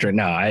 I can't drink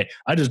now. I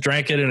just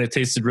drank it and it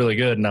tasted really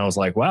good. And I was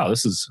like, wow,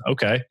 this is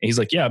okay. And he's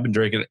like, yeah, I've been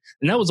drinking it.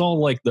 And that was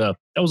all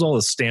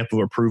the stamp of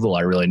approval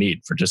I really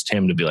need for just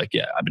him to be like,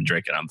 yeah, I've been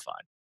drinking, I'm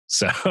fine.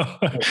 So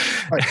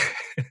right.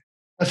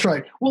 That's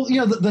right. Well,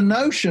 the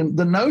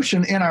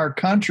notion in our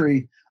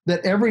country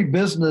that every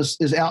business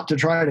is out to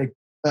try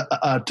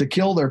to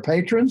kill their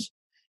patrons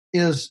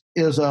is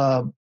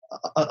a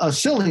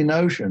silly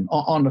notion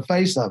on the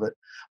face of it.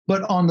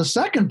 But on the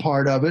second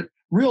part of it,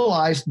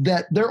 realize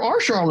that there are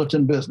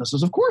charlatan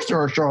businesses. Of course, there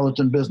are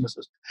charlatan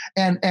businesses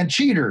and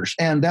cheaters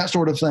and that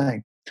sort of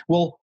thing.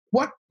 Well,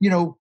 what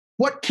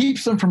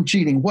keeps them from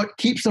cheating? What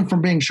keeps them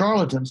from being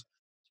charlatans?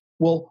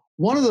 Well,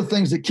 one of the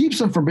things that keeps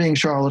them from being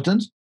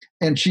charlatans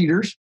and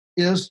cheaters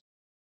is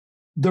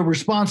the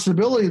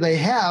responsibility they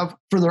have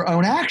for their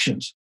own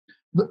actions.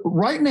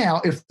 Right now,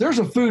 if there's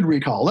a food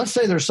recall, let's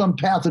say there's some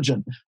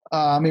pathogen.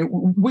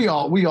 We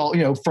all,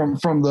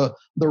 from the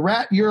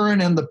rat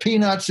urine and the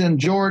peanuts in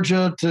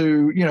Georgia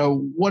to,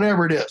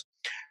 whatever it is.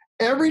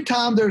 Every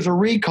time there's a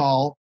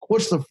recall,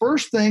 what's the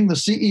first thing the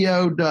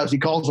CEO does? He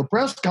calls a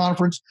press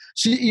conference.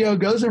 CEO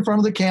goes in front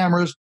of the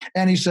cameras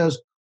and he says,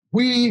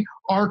 we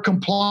are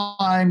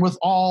complying with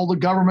all the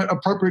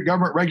appropriate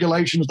government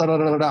regulations,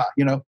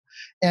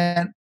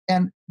 and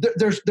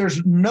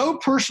there's no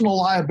personal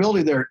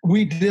liability there.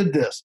 We did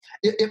this.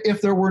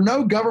 If there were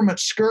no government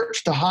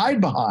skirts to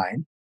hide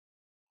behind,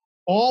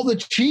 all the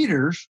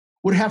cheaters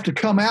would have to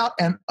come out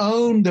and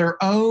own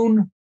their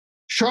own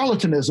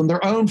charlatanism,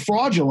 their own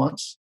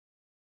fraudulence,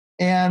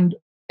 and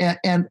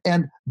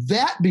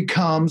that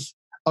becomes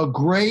a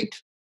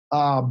great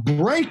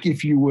break,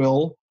 if you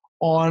will,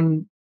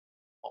 on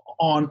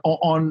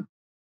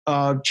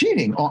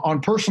cheating,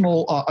 on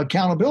personal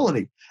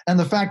accountability. And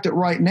the fact that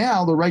right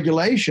now the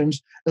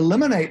regulations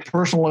eliminate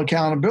personal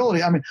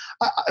accountability. I mean,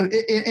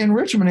 in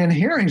Richmond, in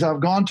hearings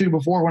I've gone to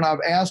before, when I've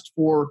asked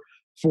for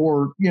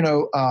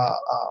the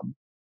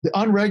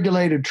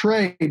unregulated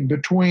trade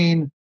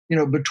between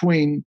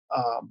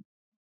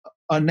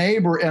a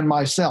neighbor and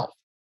myself.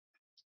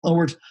 In other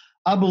words,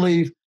 I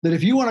believe that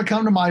if you want to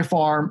come to my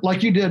farm,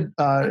 like you did,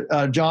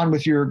 John,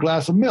 with your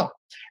glass of milk,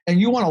 and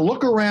you want to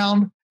look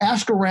around,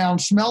 ask around,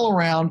 smell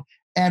around,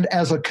 and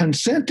as a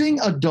consenting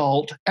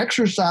adult,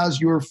 exercise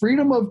your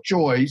freedom of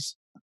choice,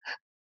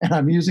 and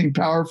I'm using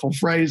powerful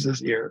phrases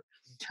here,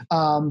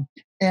 and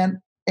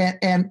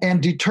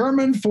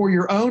determine for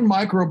your own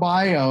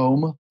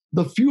microbiome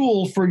the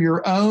fuel for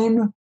your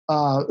own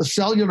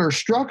cellular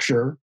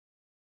structure,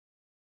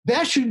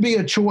 that should be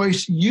a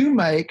choice you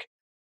make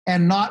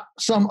and not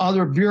some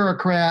other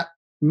bureaucrat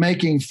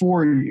making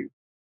for you.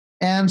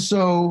 And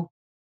so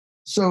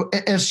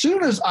as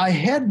soon as I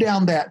head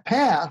down that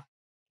path,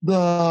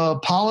 the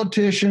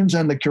politicians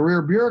and the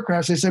career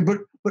bureaucrats, they say, but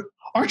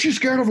aren't you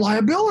scared of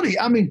liability?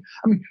 I mean,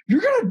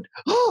 you're gonna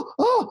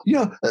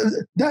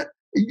that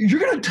you're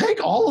gonna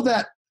take all of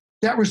that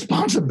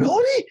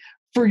responsibility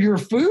for your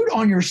food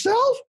on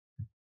yourself?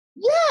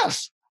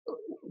 Yes.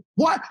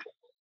 What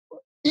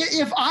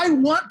if I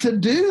want to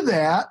do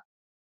that?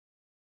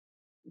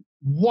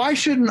 Why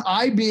shouldn't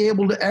I be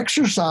able to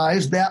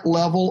exercise that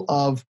level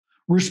of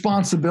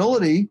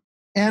responsibility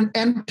and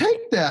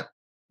take that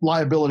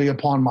liability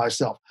upon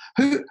myself?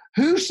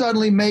 Who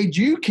suddenly made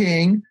you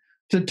king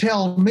to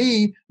tell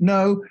me,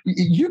 no,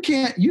 you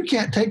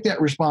can't take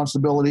that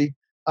responsibility?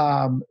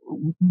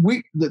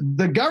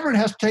 The government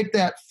has to take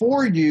that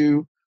for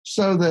you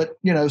so that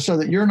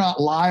you're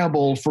not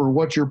liable for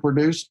what you're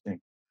producing.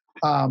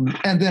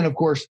 And then, of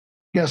course,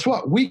 guess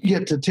what? We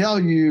get to tell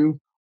you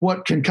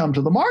what can come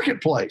to the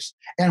marketplace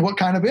and what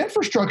kind of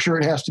infrastructure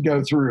it has to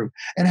go through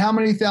and how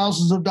many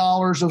thousands of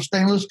dollars of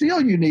stainless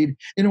steel you need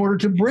in order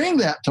to bring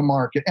that to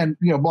market, and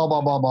blah,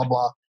 blah, blah, blah,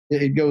 blah.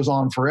 It goes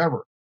on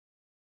forever.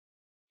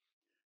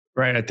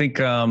 Right. I think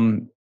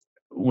when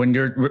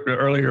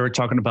earlier you were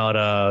talking about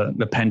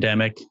the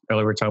pandemic,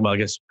 earlier we were talking about, I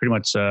guess, pretty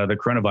much the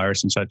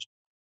coronavirus and such.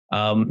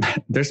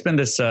 There's been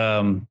this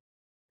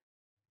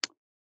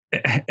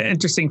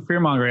interesting fear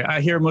mongering.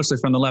 I hear mostly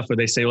from the left where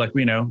they say, like,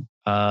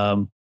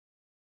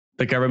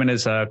 the government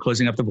is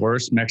closing up the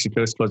borders.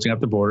 Mexico is closing up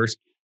the borders.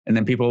 And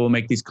then people will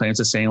make these claims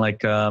of saying,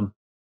 like, we're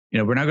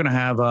not going to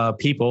have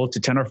people to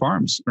tend our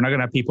farms. We're not going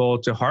to have people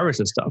to harvest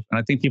this stuff. And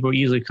I think people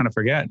easily kind of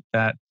forget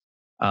that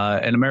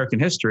in American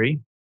history,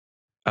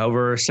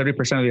 over 70%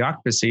 of the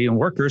occupancy and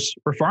workers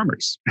were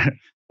farmers.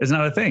 It's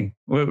not a thing.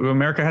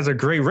 America has a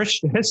great,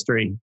 rich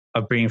history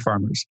of being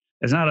farmers.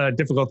 It's not a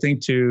difficult thing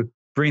to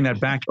bring that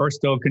back or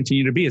still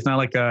continue to be. It's not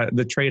like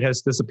the trade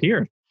has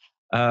disappeared.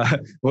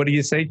 What do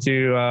you say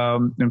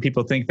to when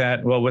people think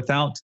that, well,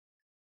 without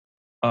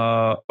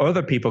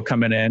other people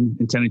coming in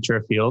and tending to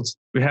our fields,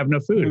 we have no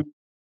food?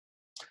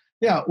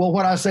 Yeah, well,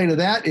 what I say to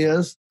that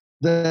is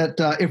that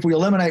if we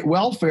eliminate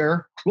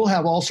welfare, we'll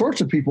have all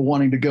sorts of people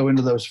wanting to go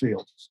into those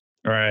fields.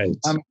 Right.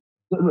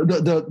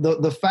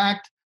 The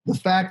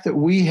fact that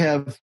we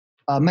have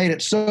made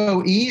it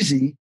so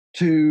easy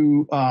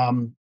to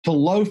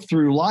loaf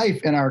through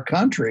life in our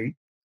country,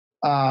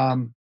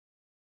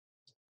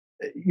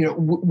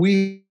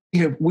 we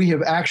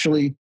have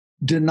actually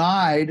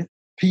denied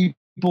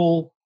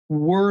people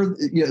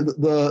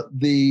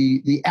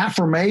the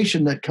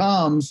affirmation that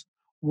comes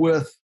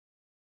with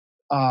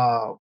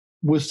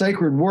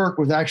sacred work,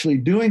 with actually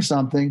doing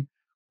something.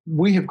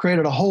 We have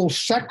created a whole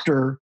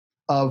sector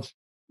of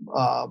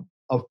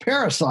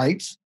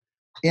parasites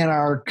in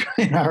our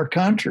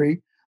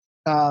country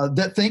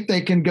that think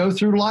they can go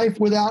through life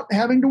without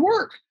having to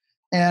work.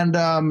 And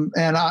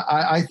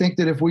I think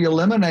that if we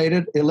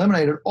eliminated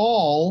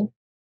all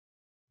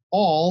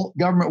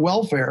government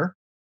welfare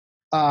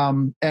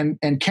and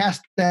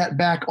cast that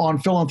back on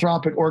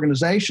philanthropic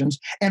organizations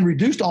and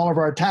reduced all of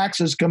our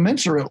taxes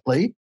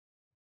commensurately,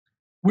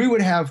 we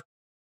would have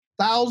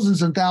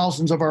thousands and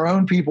thousands of our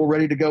own people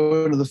ready to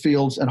go into the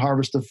fields and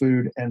harvest the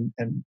food and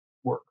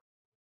work.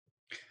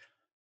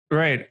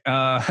 Right.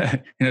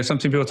 Some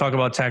people talk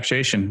about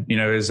taxation.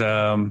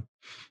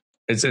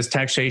 Is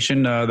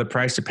taxation the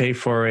price to pay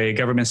for a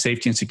government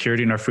safety and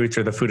security in our food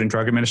through the Food and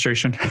Drug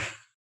Administration?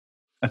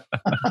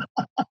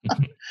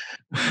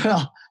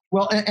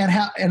 Well,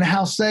 and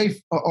how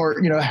safe,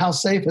 or how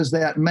safe has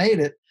that made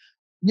it?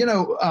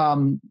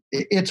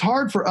 It's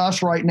hard for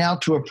us right now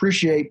to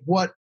appreciate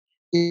what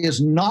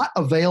is not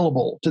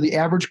available to the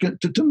average,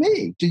 to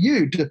me, to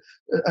you, to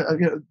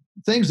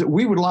things that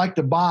we would like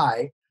to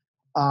buy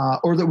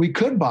or that we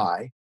could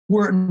buy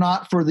were it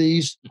not for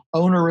these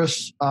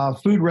onerous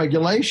food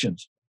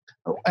regulations.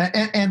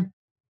 And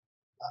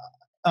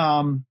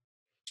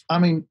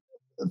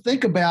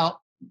think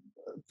about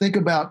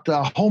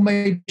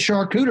homemade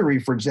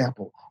charcuterie, for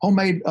example,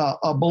 homemade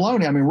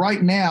bologna. I mean,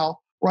 right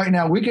now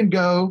we can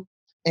go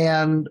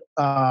and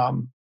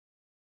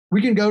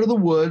we can go to the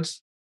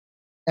woods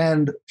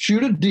and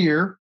shoot a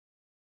deer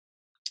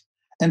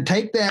and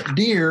take that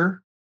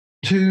deer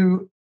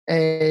to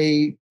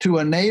a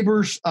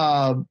neighbor's.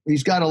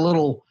 He's got a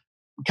little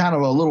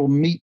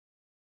meat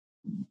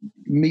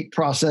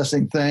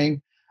processing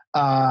thing,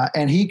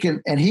 and he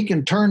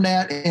can turn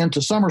that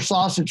into summer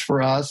sausage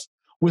for us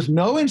with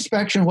no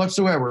inspection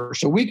whatsoever.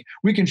 So we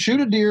can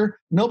shoot a deer.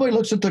 Nobody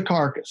looks at the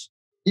carcass,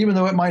 even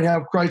though it might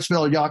have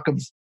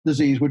Creutzfeldt-Jakob's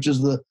disease, which is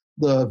the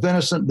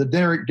venison,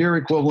 the deer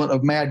equivalent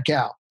of mad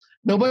cow.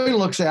 Nobody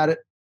looks at it.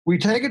 We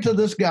take it to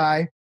this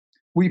guy.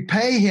 We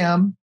pay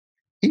him.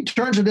 He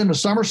turns it into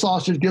summer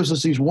sausage, gives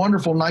us these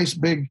wonderful, nice,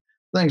 big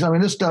things. I mean,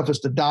 this stuff is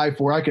to die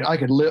for. I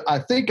could live. I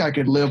think I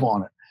could live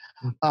on it.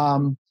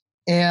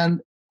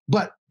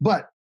 But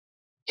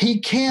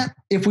he can't.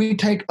 If we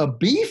take a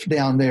beef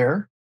down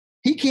there,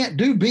 he can't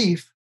do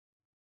beef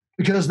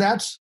because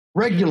that's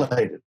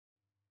regulated.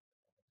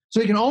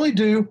 So he can only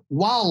do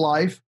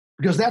wildlife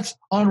because that's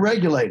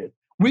unregulated.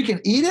 We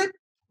can eat it.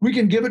 We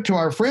can give it to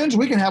our friends.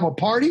 We can have a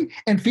party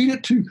and feed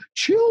it to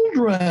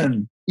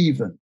children,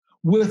 even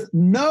with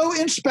no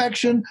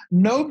inspection,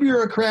 no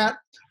bureaucrat,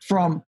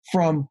 from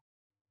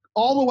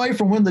all the way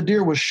from when the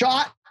deer was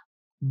shot,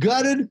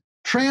 gutted,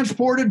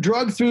 transported,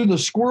 drugged through the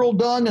squirrel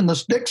dung and the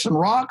sticks and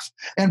rocks,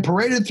 and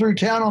paraded through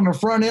town on the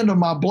front end of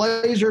my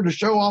Blazer to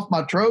show off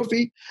my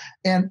trophy.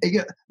 And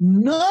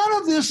none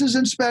of this is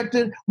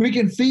inspected. We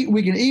can eat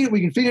it.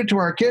 We can feed it to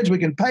our kids. We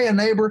can pay a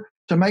neighbor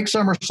to make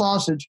summer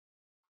sausage.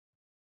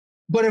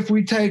 But if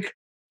we take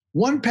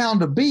 1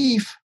 pound of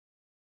beef,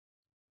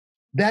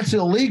 that's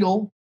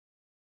illegal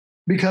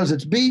because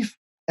it's beef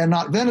and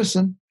not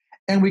venison,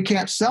 and we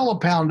can't sell a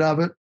pound of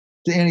it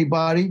to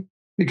anybody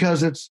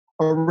because it's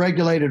a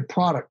regulated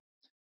product.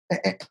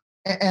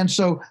 And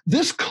so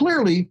this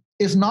clearly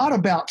is not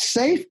about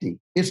safety.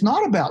 It's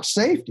not about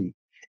safety.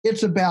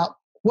 It's about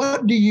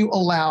what do you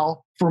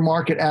allow for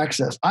market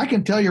access. I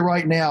can tell you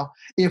right now,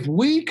 if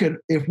we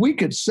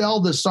could sell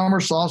this summer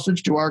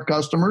sausage to our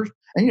customers,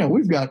 and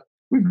we've got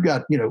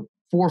 4,000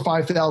 or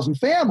 5,000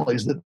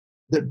 families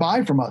that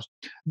buy from us,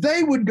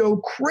 they would go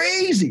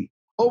crazy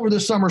over the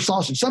summer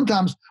sausage.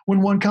 Sometimes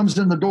when one comes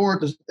in the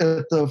door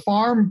at the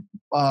farm,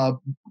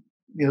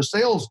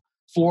 sales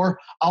floor,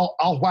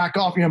 I'll whack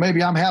off.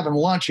 Maybe I'm having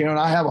lunch, and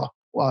I have a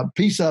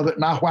piece of it,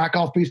 and I whack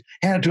off a piece,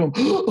 hand it to them.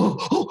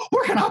 Oh,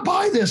 where can I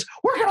buy this?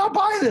 Where can I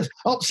buy this?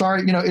 Oh,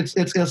 sorry,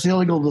 it's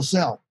illegal to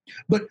sell.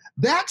 But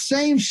that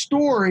same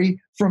story,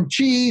 from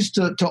cheese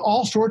to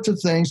all sorts of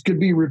things, could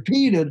be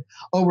repeated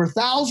over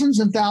thousands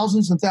and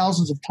thousands and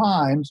thousands of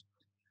times.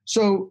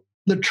 So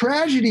the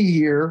tragedy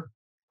here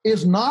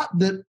is not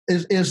that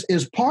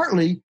is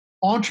partly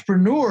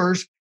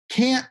entrepreneurs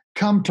can't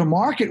come to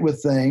market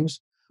with things,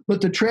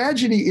 but the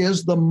tragedy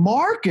is the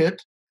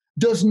market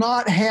does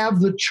not have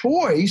the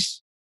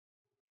choice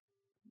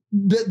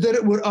that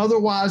it would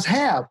otherwise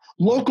have.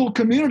 Local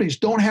communities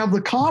don't have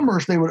the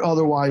commerce they would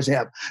otherwise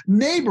have.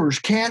 Neighbors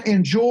can't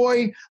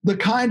enjoy the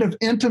kind of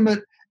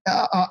intimate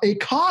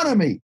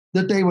economy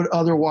that they would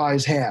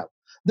otherwise have.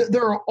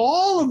 There are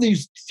all of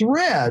these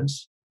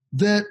threads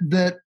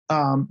that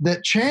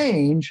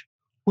change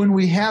when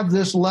we have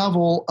this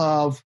level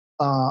of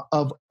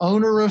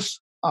onerous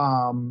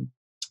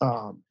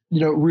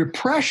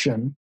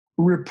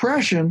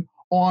repression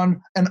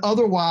on an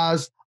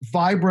otherwise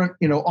vibrant,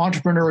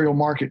 entrepreneurial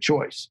market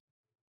choice.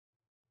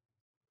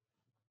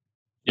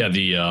 Yeah,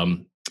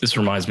 this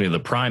reminds me of the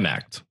Prime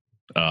Act,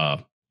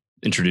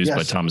 introduced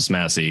by Thomas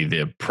Massey,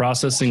 the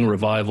Processing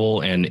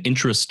Revival and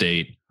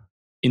Intrastate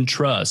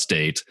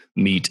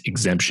Meat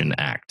Exemption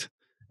Act.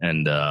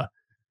 And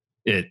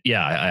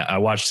I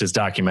watched his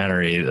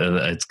documentary.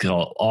 It's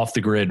called Off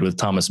the Grid with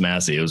Thomas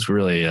Massey. It was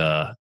really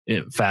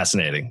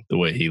fascinating the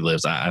way he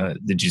lives.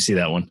 Did you see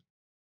that one?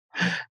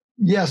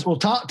 Yes. Well,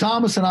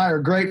 Thomas and I are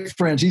great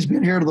friends. He's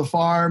been here to the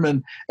farm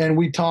and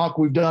we talk.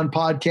 We've done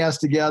podcasts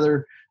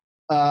together.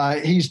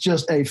 He's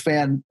just a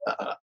fan.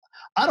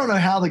 I don't know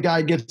how the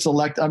guy gets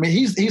elected. I mean,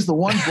 he's the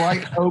one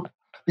bright hope.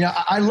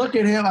 I look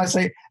at him, I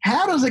say,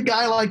 how does a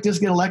guy like this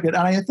get elected?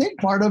 And I think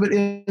part of it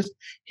is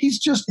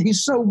he's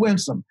so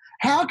winsome.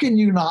 How can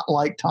you not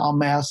like Tom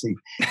Massey?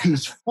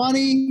 He's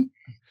funny.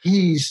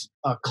 He's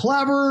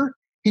clever.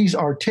 He's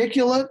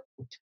articulate.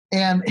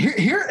 And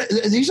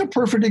he's a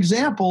perfect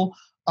example.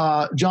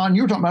 John,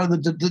 you were talking about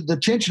the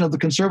tension of the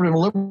conservative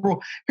and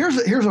liberal.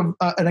 Here's an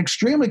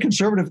extremely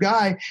conservative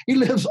guy. He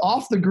lives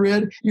off the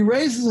grid. He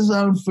raises his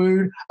own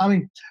food. I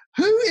mean,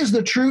 who is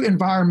the true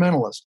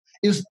environmentalist?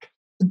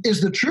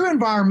 Is the true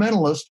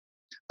environmentalist,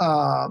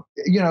 a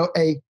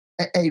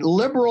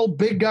liberal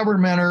big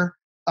governmenter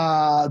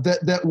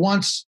that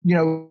wants,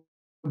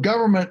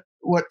 government,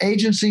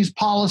 agencies,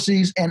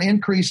 policies, and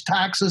increased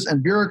taxes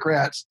and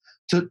bureaucrats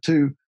to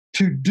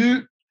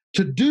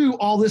do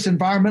all this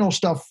environmental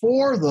stuff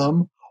for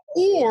them?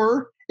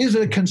 Or is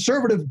it a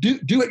conservative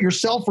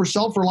do-it-yourself or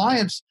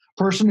self-reliance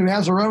person who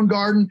has their own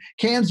garden,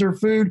 cans their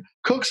food,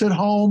 cooks at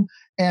home,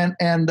 and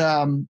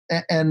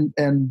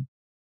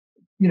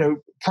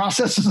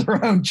processes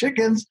their own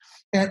chickens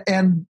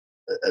and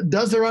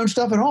does their own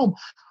stuff at home?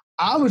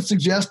 I would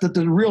suggest that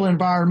the real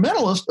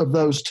environmentalist of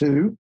those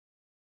two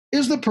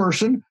is the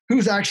person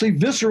who's actually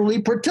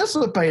viscerally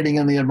participating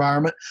in the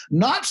environment,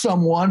 not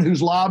someone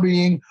who's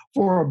lobbying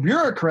for a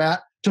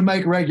bureaucrat to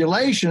make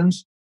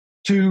regulations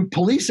to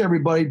police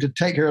everybody to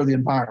take care of the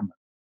environment.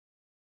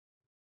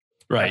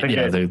 Right.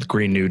 Yeah. The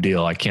Green New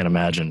Deal. I can't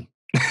imagine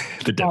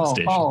the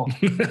devastation.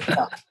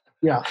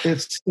 Yeah.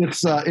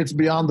 It's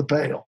beyond the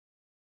pale.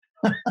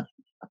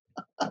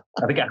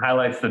 I think it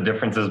highlights the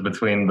differences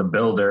between the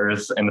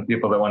builders and the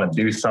people that want to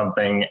do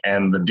something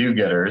and the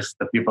do-getters,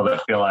 the people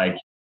that feel like,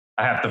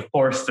 I have to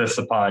force this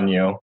upon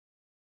you.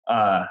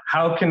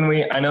 How can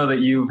we, I know that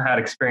you've had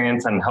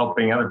experience in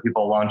helping other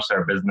people launch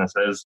their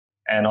businesses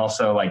and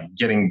also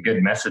getting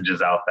good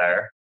messages out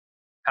there.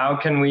 How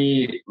can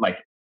we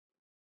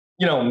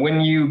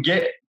when you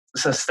get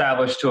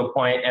established to a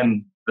point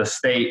and the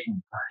state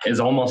is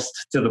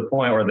almost to the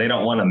point where they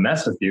don't want to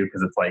mess with you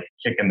because it's like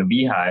kicking the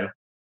beehive,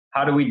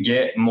 how do we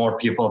get more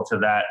people to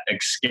that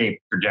escape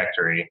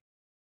trajectory?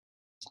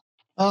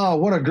 Oh,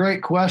 what a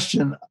great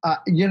question.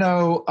 It's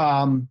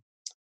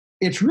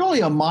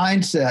really a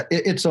mindset.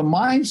 It's a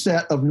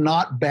mindset of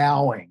not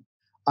bowing.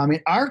 I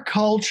mean, our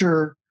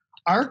culture,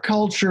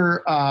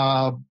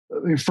 from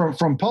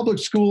public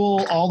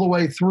school all the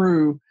way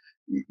through,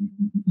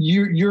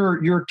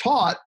 you're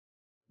taught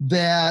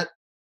that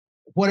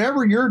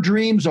whatever your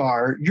dreams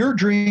are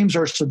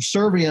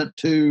subservient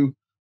to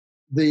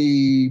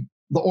the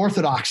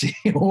orthodoxy,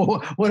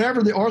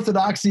 whatever the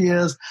orthodoxy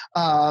is.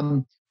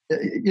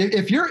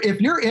 If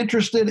you're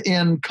interested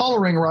in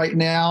coloring right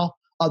now,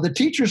 the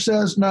teacher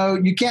says, no,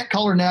 you can't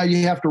color now,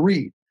 you have to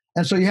read.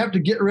 And so you have to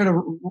get rid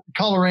of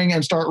coloring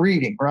and start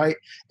reading, right?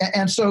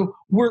 And so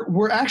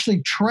we're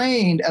actually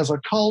trained as a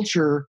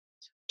culture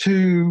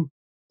to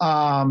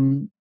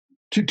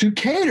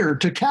cater,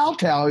 to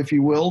kowtow, if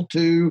you will,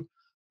 to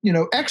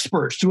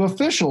experts, to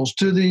officials,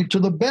 to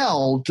the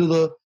bell, to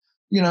the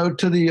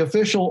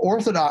official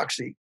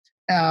orthodoxy,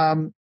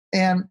 and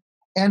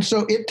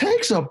so it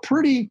takes a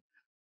pretty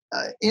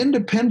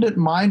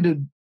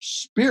independent-minded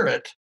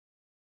spirit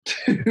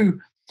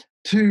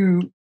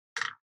to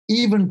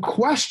even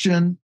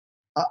question.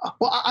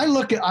 I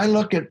look at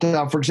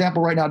for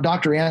example, right now,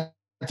 Dr.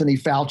 Anthony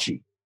Fauci.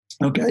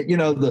 Okay,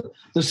 the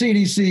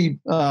CDC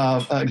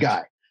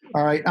guy.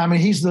 All right, I mean,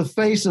 he's the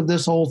face of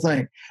this whole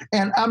thing,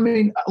 and I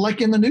mean,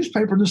 like in the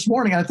newspaper this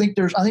morning, I think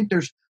there's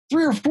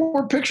 3 or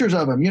 4 pictures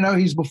of him.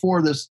 He's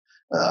before this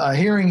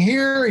hearing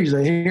here, he's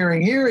a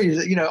hearing here,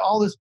 he's all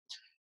this,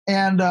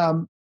 and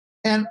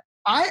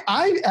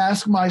I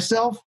ask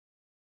myself,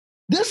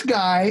 this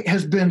guy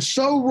has been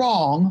so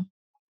wrong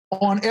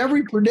on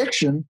every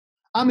prediction.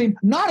 I mean,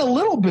 not a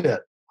little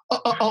bit,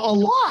 a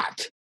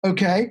lot.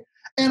 Okay,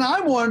 and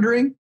I'm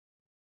wondering,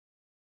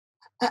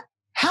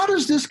 how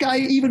does this guy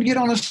even get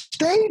on a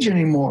stage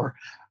anymore?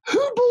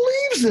 Who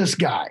believes this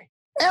guy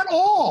at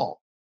all?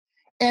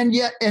 And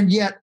yet,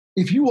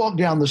 if you walk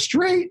down the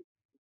street,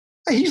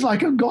 he's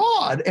like a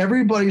god.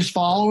 Everybody's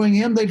following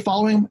him. They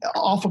follow him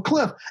off a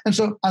cliff. And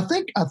so I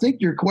think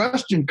your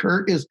question,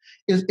 Kurt, is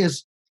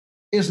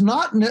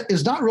not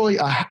really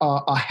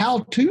a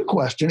how-to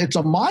question. It's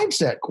a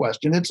mindset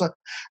question. It's a,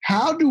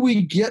 how do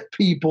we get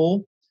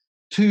people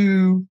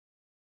to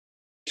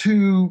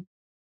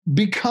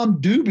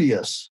become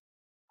dubious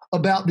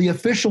about the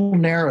official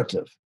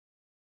narrative?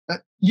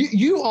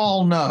 You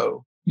all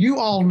know.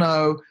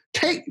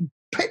 Pick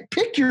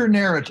your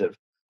narrative.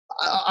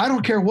 I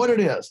don't care what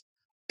it is.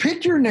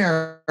 Pick your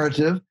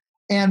narrative,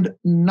 and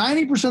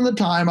 90% of the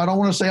time, I don't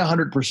want to say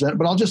 100%,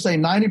 but I'll just say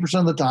 90%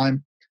 of the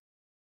time,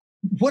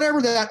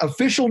 whatever that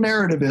official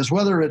narrative is,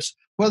 whether it's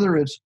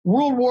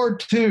World War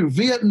II,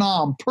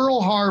 Vietnam,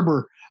 Pearl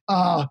Harbor,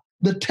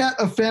 the Tet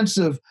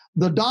Offensive,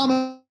 the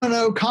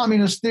domino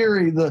communist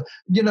theory, the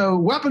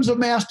weapons of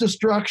mass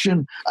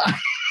destruction,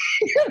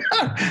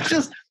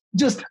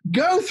 just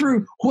go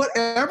through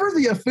whatever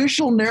the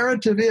official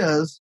narrative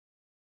is.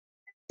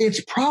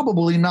 It's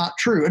probably not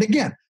true. And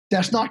again,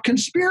 that's not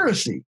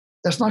conspiracy.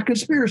 It's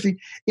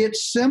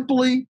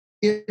simply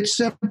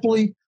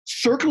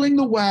circling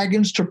the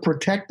wagons to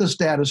protect the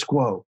status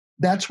quo.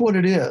 That's what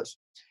it is.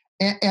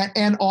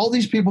 And all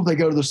these people, they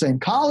go to the same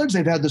college,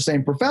 they've had the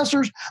same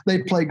professors,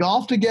 they play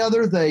golf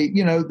together, they've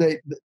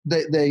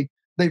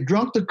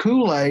drunk the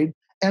Kool-Aid.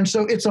 And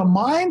so it's a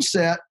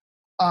mindset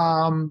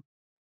of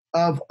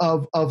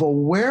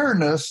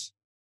awareness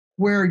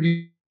where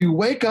you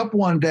wake up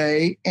one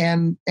day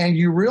and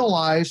you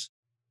realize,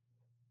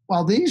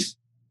 well, these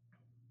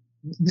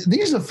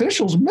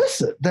officials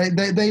miss it.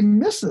 They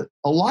miss it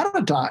a lot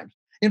of times.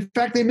 In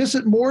fact, they miss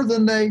it more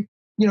than they,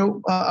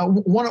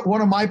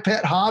 one of my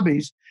pet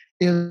hobbies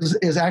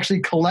is actually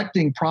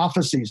collecting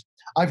prophecies.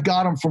 I've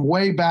got them from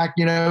way back,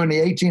 in the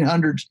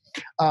 1800s.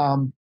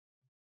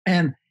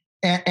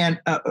 And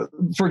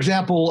for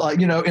example,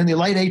 in the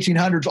late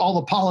 1800s, all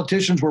the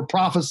politicians were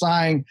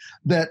prophesying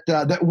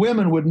that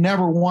women would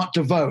never want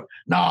to vote.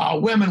 No,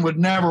 women would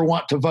never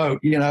want to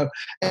vote.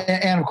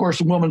 And of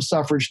course, women's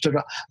suffrage took.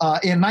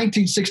 In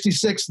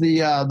 1966, the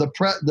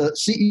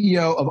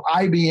CEO of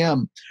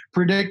IBM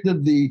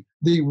predicted the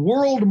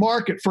world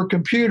market for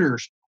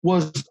computers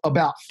was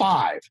about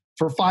 5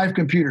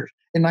 computers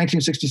in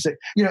 1966.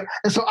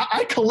 And so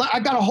I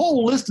got a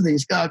whole list of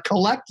these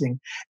collecting,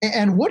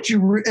 and what in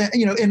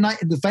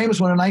the famous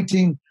one in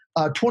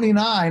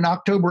 1929,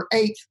 October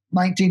 8th,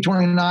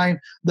 1929,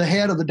 the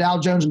head of the Dow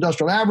Jones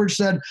Industrial Average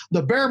said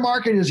the bear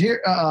market is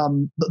here,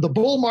 the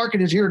bull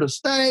market is here to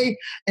stay,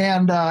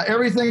 and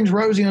everything's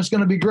rosy and it's going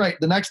to be great.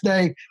 The next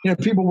day,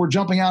 people were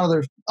jumping out of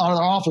their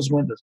office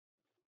windows,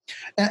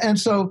 and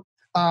so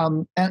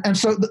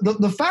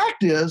the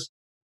fact is,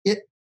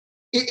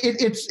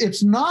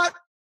 it's not.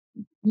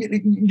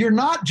 You're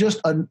not just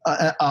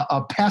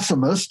a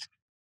pessimist.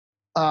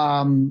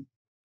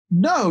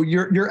 No,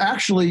 you're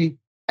actually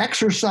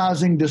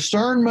exercising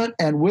discernment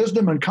and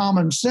wisdom and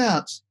common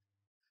sense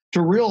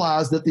to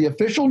realize that the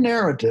official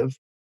narrative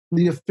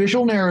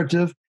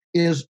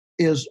is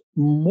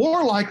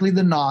more likely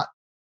than not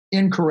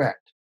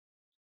incorrect.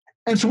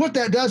 And so what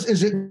that does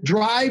is it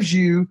drives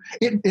you,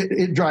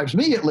 it drives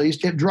me at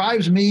least, it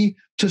drives me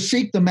to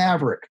seek the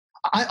maverick.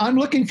 I'm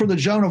looking for the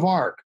Joan of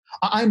Arc.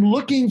 I'm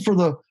looking for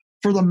the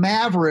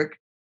maverick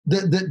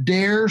that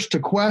dares to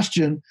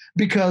question,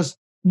 because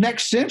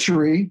next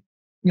century,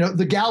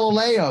 the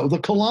Galileo, the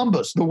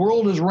Columbus, the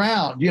world is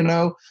round,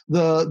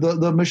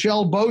 the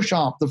Michel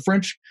Beauchamp, the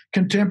French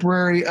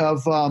contemporary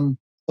of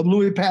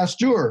Louis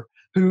Pasteur,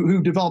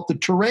 who developed the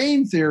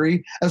terrain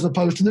theory as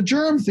opposed to the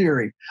germ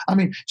theory. I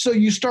mean, so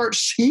you start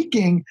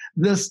seeking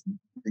this,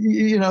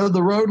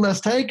 the road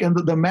less taken,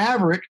 the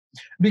maverick,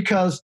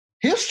 because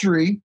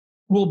history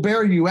will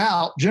bear you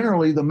out.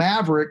 Generally, the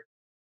maverick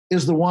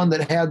is the one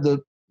that had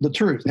the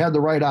truth, had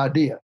the right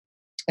idea.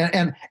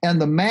 And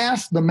the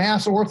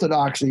mass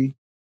orthodoxy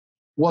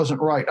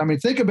wasn't right. I mean,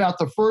 think about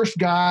the first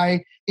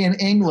guy in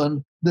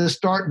England that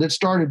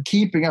started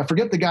keeping, I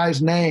forget the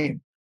guy's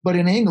name, but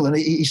in England,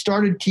 he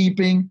started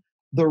keeping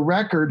the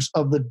records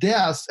of the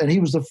deaths, and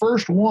he was the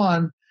first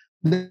one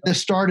that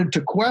started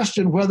to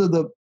question whether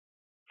the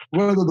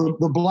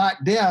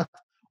Black Death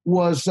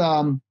was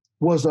some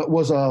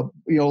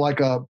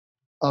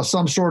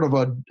sort of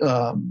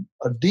a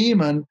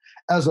demon,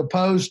 as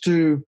opposed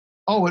to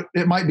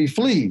it might be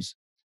fleas,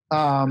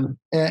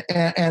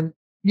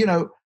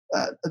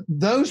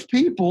 those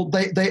people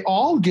they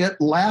all get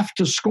laughed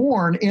to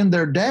scorn in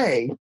their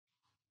day,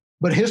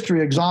 but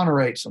history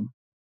exonerates them.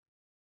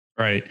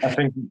 Right. I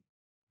think.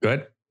 Go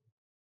ahead.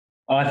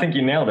 Oh, I think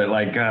you nailed it.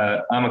 Like,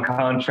 I'm a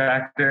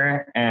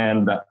contractor,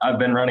 and I've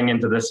been running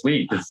into this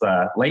week because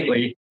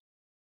lately,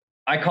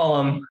 I call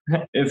them,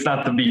 it's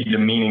not to be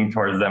demeaning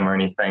towards them or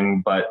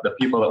anything, but the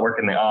people that work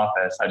in the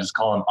office, I just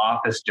call them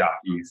office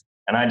jockeys.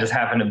 And I just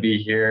happen to be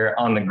here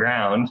on the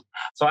ground.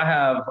 So I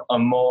have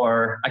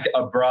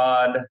a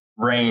broad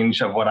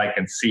range of what I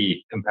can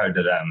see compared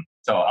to them.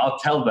 So I'll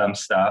tell them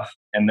stuff,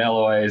 and they'll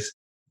always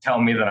tell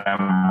me that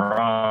I'm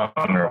wrong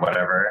or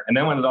whatever. And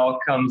then when it all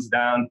comes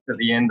down to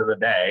the end of the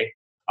day,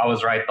 I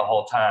was right the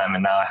whole time.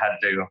 And now I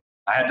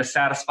had to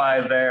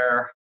satisfy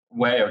their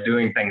way of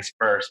doing things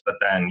first. But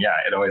then,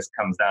 it always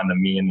comes down to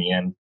me in the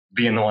end,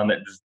 being the one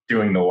that's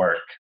doing the work.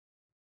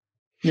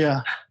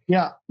 Yeah,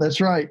 that's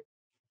right.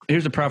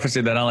 Here's a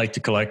prophecy that I like to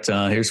collect.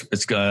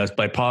 It's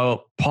by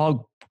Paul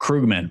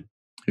Krugman,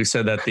 who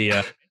said that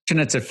the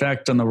internet's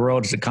effect on the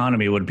world's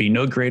economy would be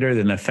no greater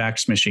than the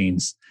fax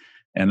machines.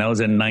 And that was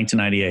in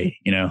 1998.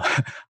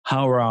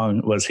 How wrong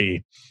was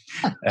he?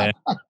 That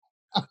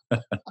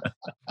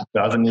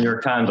was a New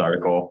York Times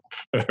article.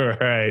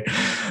 Right.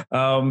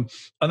 On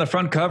the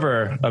front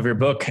cover of your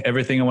book,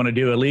 Everything I Want to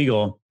Do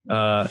Illegal.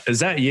 Is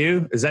that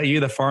you? Is that you,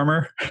 the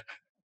farmer?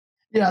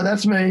 Yeah,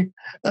 that's me.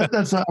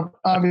 That's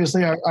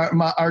obviously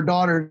our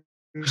daughter's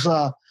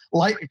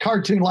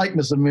cartoon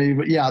likeness of me.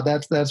 But yeah,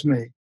 that's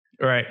me.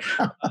 Right.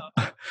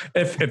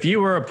 If you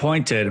were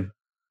appointed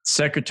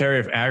Secretary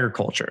of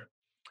Agriculture,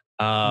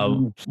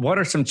 what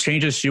are some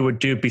changes you would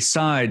do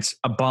besides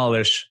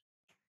abolish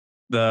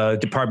the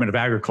Department of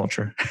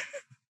Agriculture?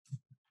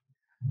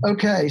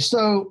 Okay,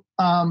 so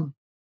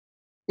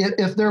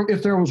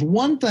if there was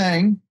one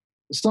thing,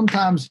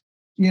 sometimes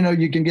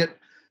you can get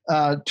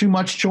too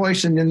much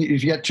choice, and then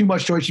if you get too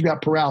much choice, you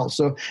got paralysis.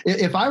 So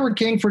if I were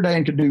king for a day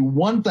and could do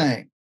one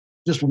thing,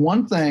 just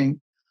one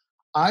thing,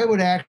 I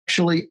would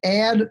actually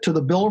add to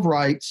the Bill of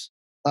Rights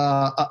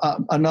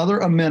another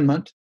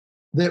amendment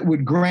that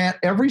would grant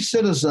every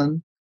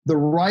citizen the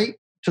right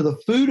to the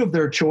food of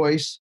their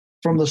choice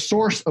from the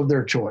source of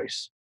their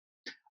choice.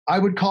 I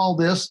would call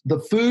this the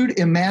Food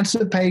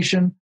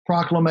Emancipation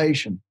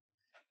Proclamation.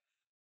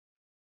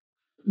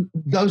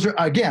 Those are,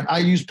 again, I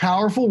use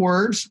powerful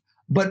words,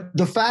 but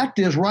the fact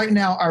is right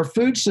now our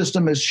food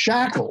system is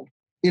shackled.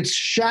 It's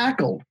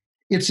shackled.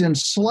 It's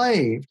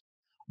enslaved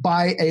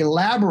by a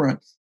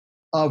labyrinth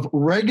of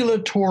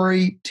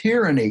regulatory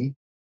tyranny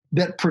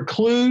that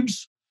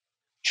precludes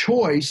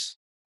choice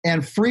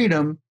and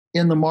freedom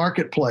in the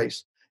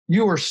marketplace.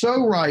 You are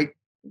so right.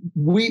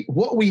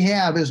 What we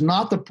have is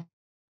not the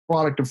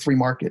product of free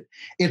market.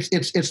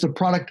 It's the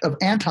product of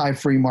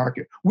anti-free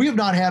market. We have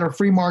not had a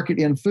free market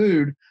in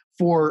food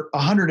for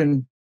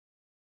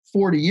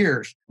 140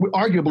 years.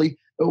 Arguably,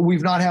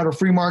 we've not had a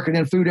free market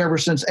in food ever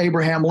since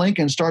Abraham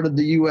Lincoln started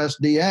the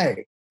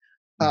USDA.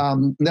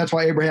 That's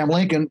why Abraham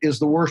Lincoln is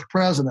the worst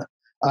president.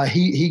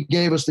 He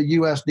gave us the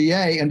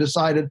USDA and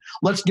decided,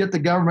 let's get the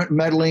government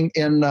meddling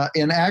in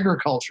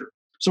agriculture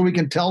so we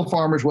can tell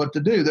farmers what to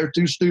do. They're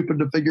too stupid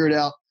to figure it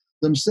out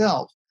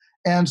themselves.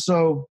 And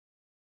so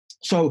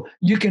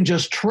you can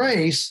just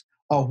trace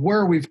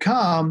where we've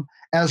come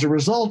as a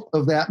result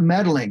of that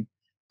meddling.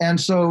 And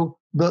so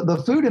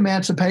the Food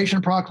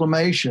Emancipation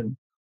Proclamation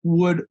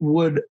would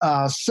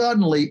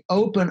suddenly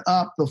open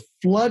up the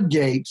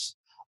floodgates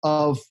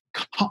of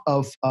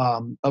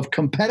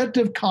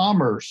competitive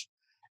commerce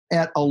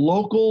at a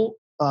local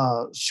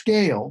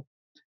scale,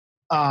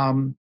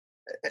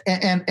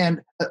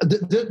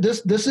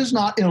 this is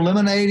not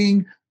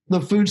eliminating the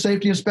Food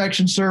Safety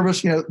Inspection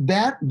Service.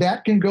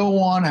 That can go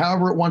on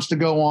however it wants to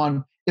go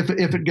on if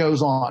it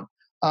goes on.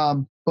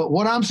 But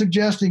what I'm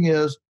suggesting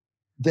is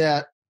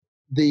that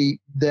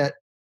that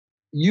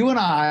you and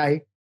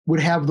I would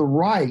have the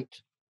right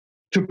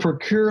to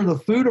procure the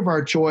food of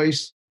our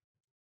choice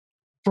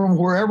from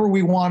wherever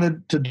we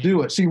wanted to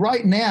do it. See,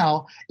 right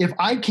now, if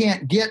I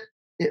can't get,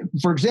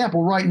 for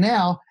example, right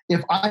now,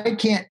 if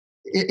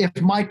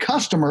my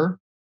customer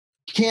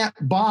can't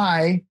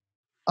buy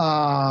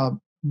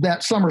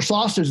that summer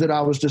sausage that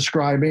I was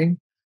describing,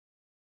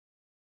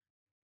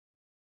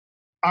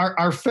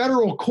 our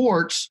federal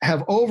courts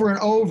have over and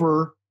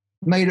over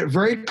made it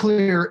very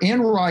clear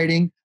in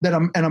writing that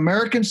an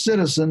American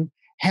citizen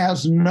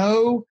has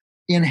no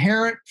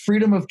inherent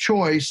freedom of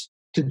choice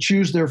to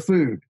choose their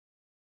food.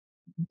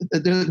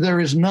 There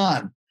is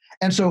none.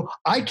 And so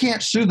I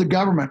can't sue the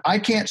government. I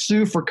can't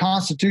sue for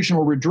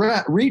constitutional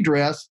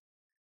redress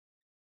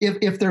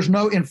if there's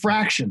no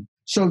infraction.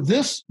 So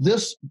this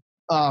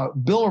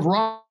Bill of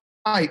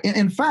Rights,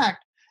 in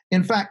fact,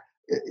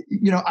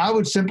 I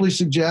would simply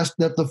suggest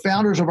that the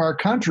founders of our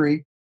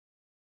country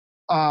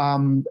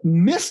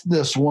missed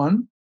this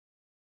one,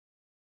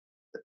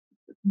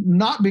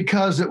 not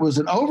because it was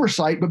an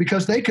oversight, but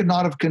because they could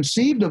not have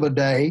conceived of a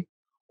day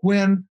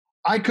when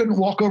I couldn't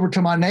walk over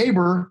to my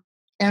neighbor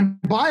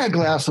and buy a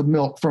glass of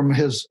milk from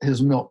his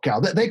milk cow.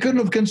 They couldn't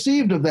have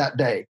conceived of that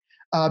day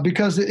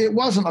because it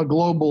wasn't a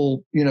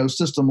global,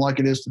 system like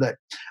it is today.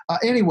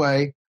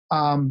 Anyway,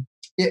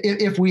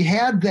 if we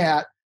had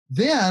that,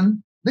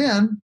 then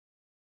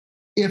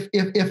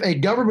if a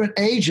government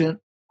agent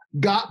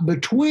got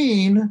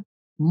between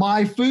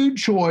my food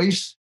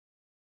choice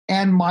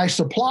and my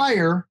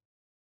supplier,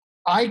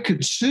 I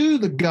could sue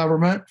the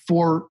government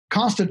for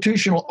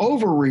constitutional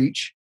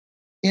overreach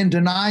in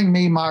denying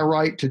me my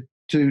right to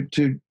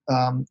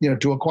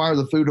acquire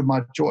the food of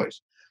my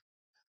choice.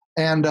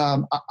 And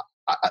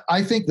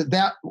I think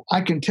that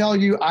I can tell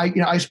you,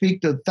 I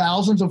speak to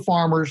thousands of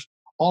farmers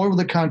all over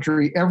the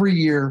country every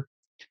year,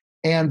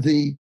 and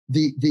the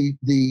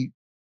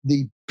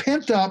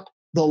pent up,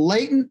 the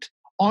latent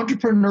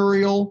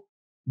entrepreneurial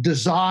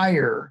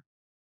desire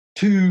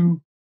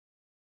to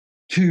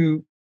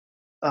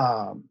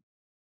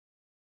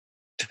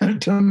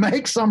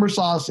make summer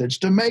sausage,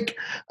 to make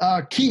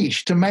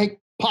quiche, to make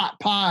pot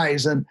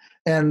pies, and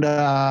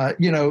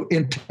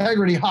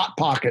integrity hot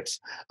pockets.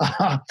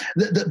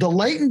 The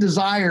latent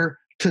desire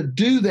to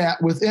do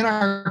that within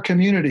our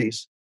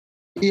communities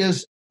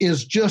is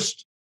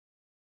just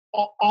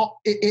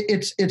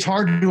it's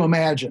hard to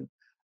imagine.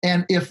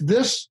 And if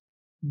this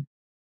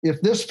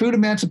Food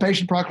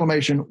Emancipation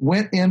Proclamation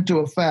went into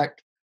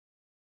effect,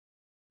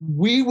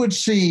 we would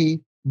see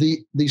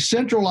the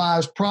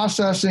centralized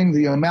processing,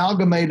 the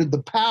amalgamated,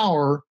 the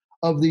power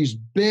of these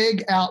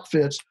big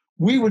outfits.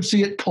 We would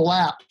see it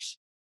collapse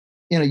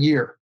in a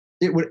year.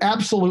 It would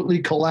absolutely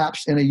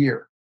collapse in a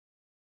year.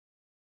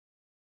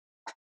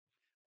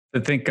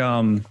 I think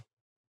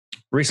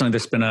recently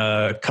there's been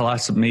a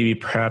collapse, maybe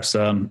perhaps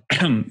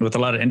with a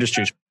lot of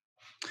industries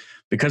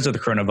because of the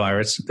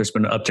coronavirus. There's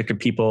been an uptick of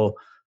people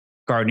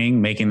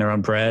gardening, making their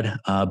own bread,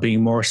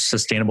 being more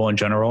sustainable in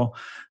general.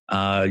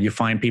 You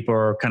find people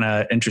are kind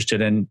of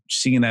interested in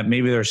seeing that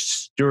maybe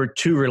they're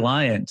too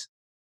reliant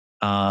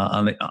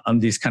on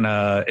these kind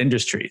of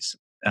industries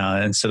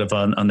instead of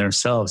on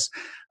themselves.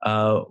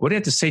 What do you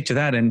have to say to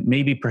that? And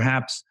maybe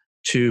perhaps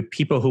to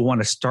people who want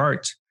to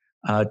start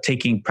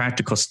taking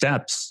practical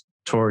steps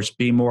towards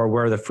being more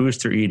aware of the foods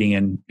they're eating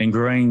and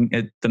growing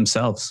it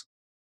themselves?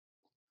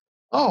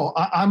 Oh,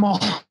 I'm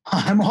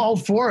all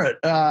for it.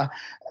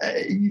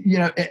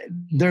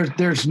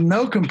 There's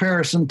no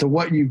comparison to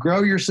what you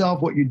grow yourself,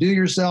 what you do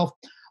yourself.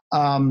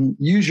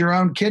 Use your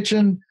own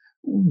kitchen.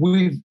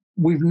 We've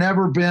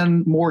never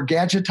been more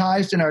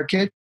gadgetized in our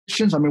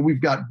kitchens. I mean,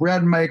 we've got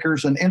bread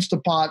makers and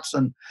Instapots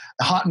and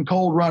hot and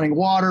cold running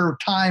water,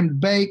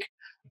 timed bake.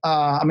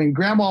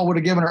 Grandma would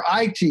have given her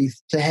eye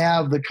teeth to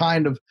have the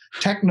kind of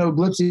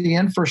techno-glitzy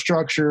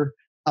infrastructure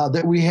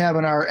that we have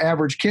in our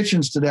average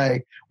kitchens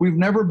today. We've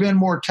never been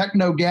more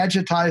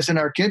techno-gadgetized in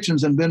our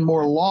kitchens and been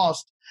more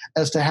lost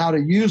as to how to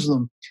use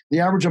them. The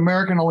average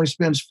American only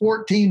spends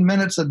 14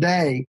 minutes a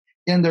day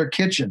in their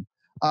kitchen.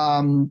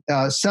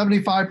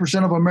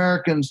 75% of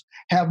Americans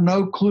have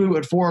no clue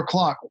at 4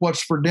 o'clock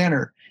what's for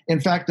dinner. In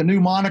fact, the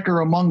new moniker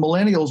among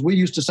millennials, we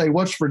used to say,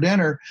 "What's for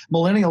dinner?"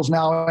 Millennials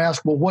now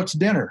ask, "Well, what's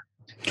dinner?"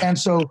 And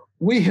so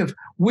we have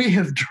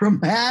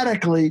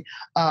dramatically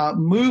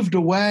moved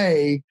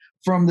away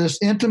from this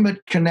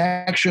intimate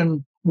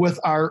connection with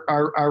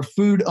our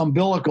food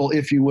umbilical,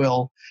 if you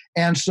will.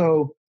 And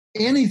so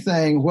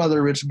anything,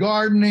 whether it's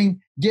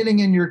gardening, getting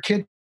in your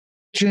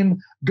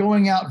kitchen,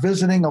 going out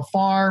visiting a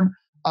farm,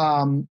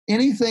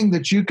 anything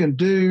that you can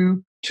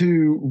do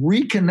to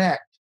reconnect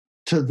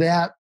to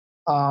that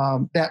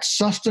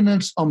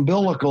sustenance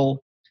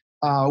umbilical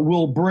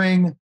will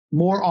bring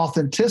more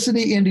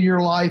authenticity into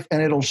your life,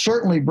 and it'll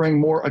certainly bring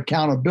more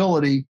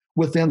accountability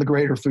within the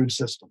greater food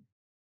system.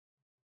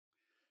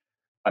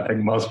 I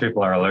think most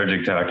people are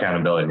allergic to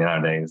accountability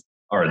nowadays,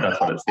 or that's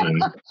what it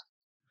seems.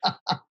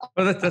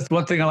 Well, that's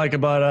one thing I like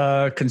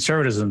about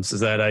conservatism is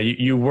that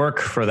you work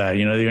for that.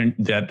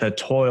 That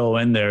toil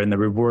in there and the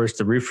rewards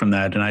to reap from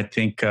that. And I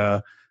think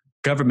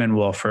government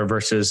welfare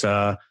versus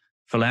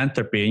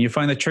philanthropy. And you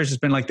find the church has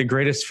been like the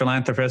greatest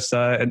philanthropist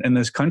in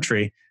this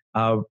country,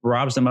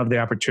 robs them of the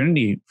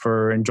opportunity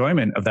for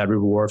enjoyment of that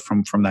reward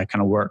from that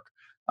kind of work.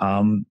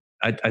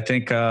 I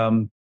think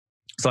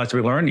there's lots to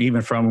be learned,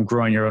 even from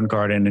growing your own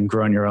garden and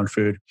growing your own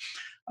food.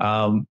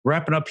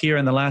 Wrapping up here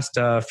in the last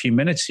few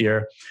minutes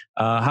here,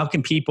 how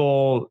can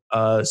people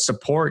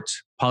support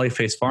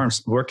PolyFace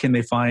Farms? Where can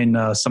they find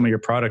some of your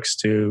products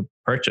to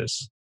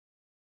purchase?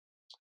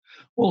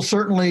 Well,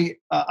 certainly,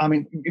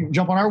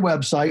 jump on our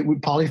website,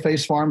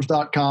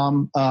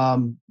 polyfacefarms.com.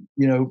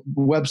 The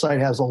website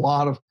has a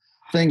lot of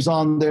things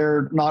on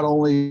there, not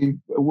only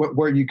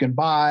where you can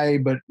buy,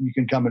 but you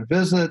can come and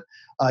visit.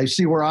 You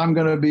see where I'm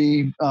going to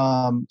be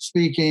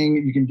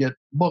speaking. You can get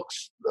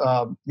books,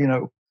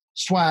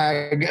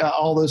 swag,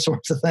 all those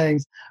sorts of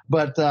things.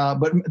 But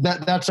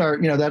that's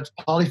our, that's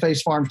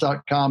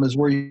polyfacefarms.com is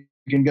where you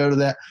can go to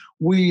that.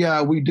 We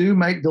do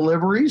make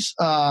deliveries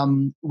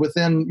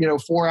within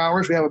 4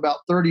 hours. We have about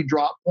 30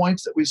 drop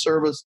points that we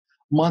service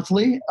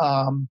monthly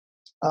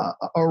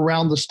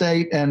around the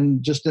state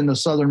and just in the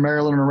southern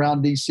Maryland and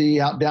around DC,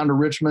 out down to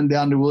Richmond,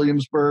 down to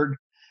Williamsburg,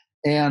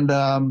 and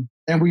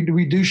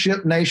we do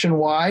ship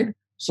nationwide.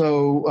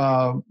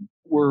 So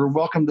you're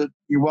welcome to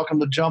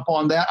jump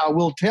on that. I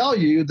will tell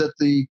you that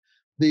the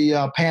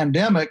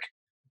pandemic,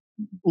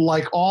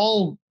 like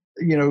all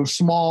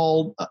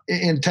small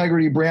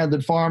integrity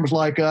branded farms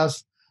like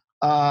us,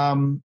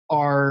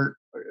 are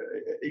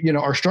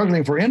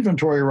struggling for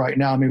inventory right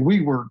now. I mean,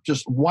 we were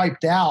just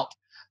wiped out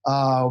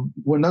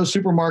when those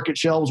supermarket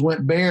shelves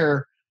went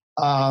bare.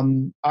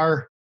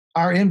 Our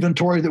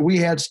inventory that we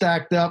had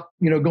stacked up,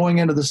 going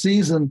into the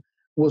season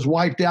was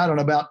wiped out in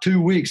about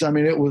 2 weeks. I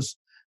mean, it was.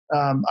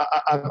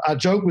 I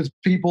joke with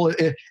people,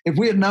 if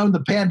we had known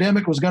the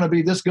pandemic was going to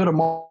be this good a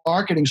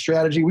marketing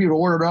strategy, we would have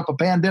ordered up a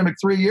pandemic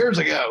 3 years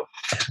ago.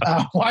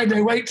 Why'd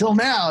they wait till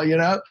now?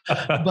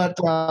 But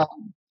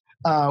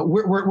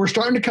we're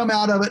starting to come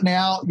out of it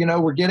now.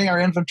 We're getting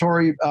our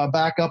inventory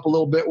back up a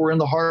little bit. We're in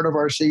the heart of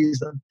our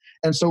season,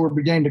 and so we're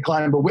beginning to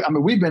climb. But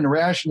we've been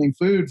rationing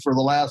food for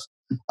the last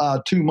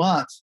 2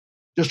 months,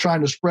 just trying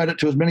to spread it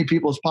to as many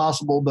people as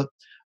possible. But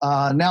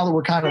now that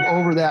we're kind of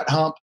over that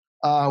hump,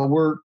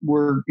 we're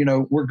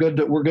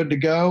good to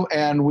go,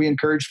 and we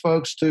encourage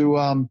folks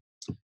to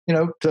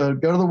go to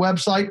the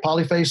website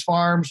PolyFace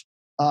Farms.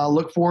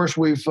 Look for us.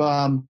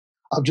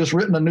 I've just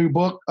written a new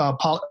book,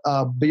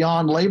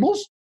 Beyond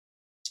Labels.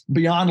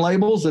 Beyond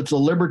Labels. It's a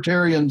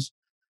libertarians.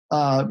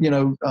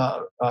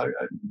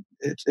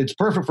 It's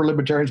perfect for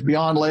libertarians.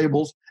 Beyond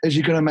Labels, as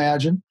you can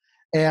imagine,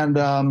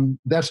 and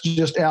that's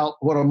just out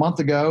a month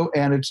ago,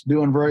 and it's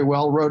doing very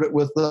well. Wrote it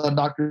with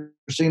Dr.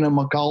 Sina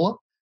McCullough.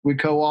 We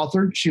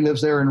co-authored. She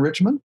lives there in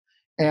Richmond.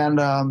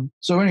 And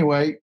so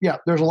anyway, yeah,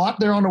 there's a lot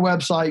there on the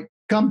website.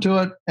 Come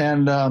to it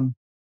and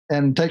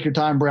take your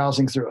time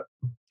browsing through it.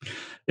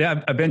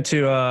 Yeah, I've been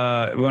to,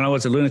 when I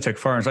was at Lunatic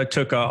Farms, I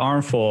took an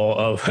armful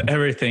of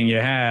everything you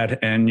had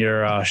in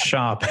your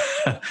shop.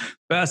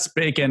 Best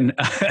bacon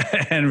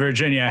in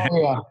Virginia.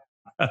 Oh,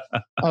 yeah.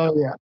 Oh,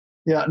 yeah.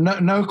 Yeah,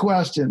 no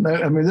question.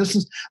 I mean, this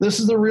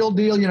is the real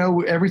deal.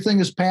 Everything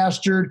is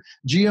pastured,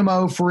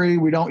 GMO free.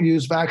 We don't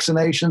use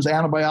vaccinations,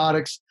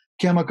 antibiotics,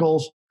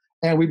 chemicals,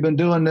 and we've been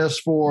doing this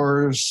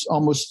for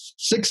almost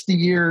 60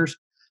 years.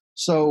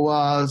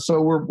 So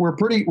we're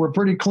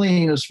pretty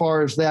clean as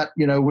far as that,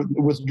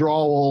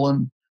 withdrawal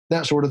and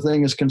that sort of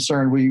thing is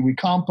concerned. We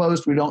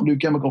compost. We don't do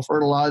chemical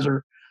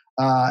fertilizer.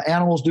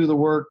 Animals do the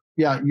work.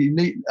 Yeah, you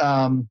need.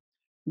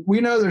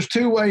 We know there's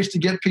two ways to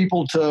get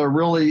people to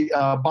really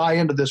buy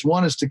into this.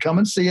 One is to come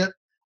and see it.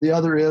 The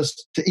other is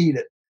to eat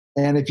it.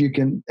 And if you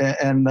can,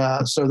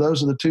 so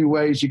those are the two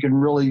ways you can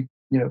really,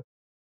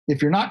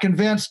 if you're not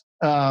convinced,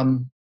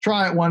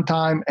 try it one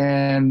time,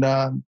 and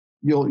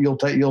you'll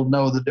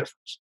know the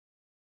difference.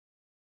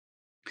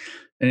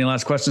 Any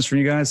last questions from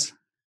you guys?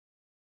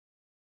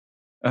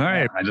 All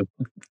right.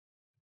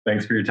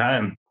 Thanks for your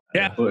time.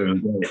 Yeah.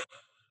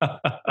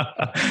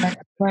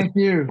 Thank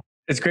you.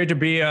 It's great to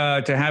be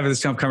to have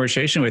this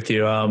conversation with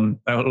you.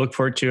 I look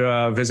forward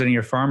to visiting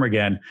your farm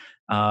again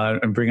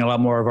and bringing a lot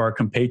more of our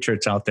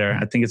compatriots out there.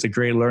 I think it's a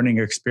great learning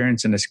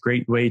experience, and it's a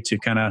great way to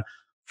kind of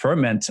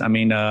ferment. I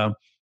mean, the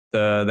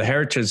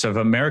heritage of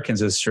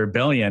Americans is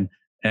rebellion,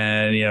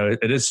 and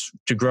it is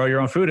to grow your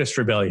own food is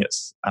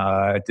rebellious.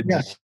 To be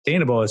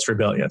sustainable is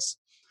rebellious.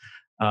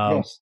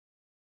 Yes.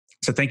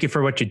 So thank you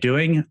for what you're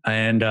doing,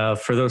 and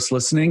for those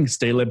listening,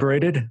 stay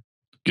liberated.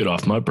 Get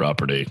off my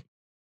property.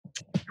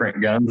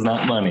 Print guns,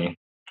 not money.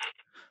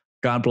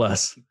 God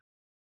bless.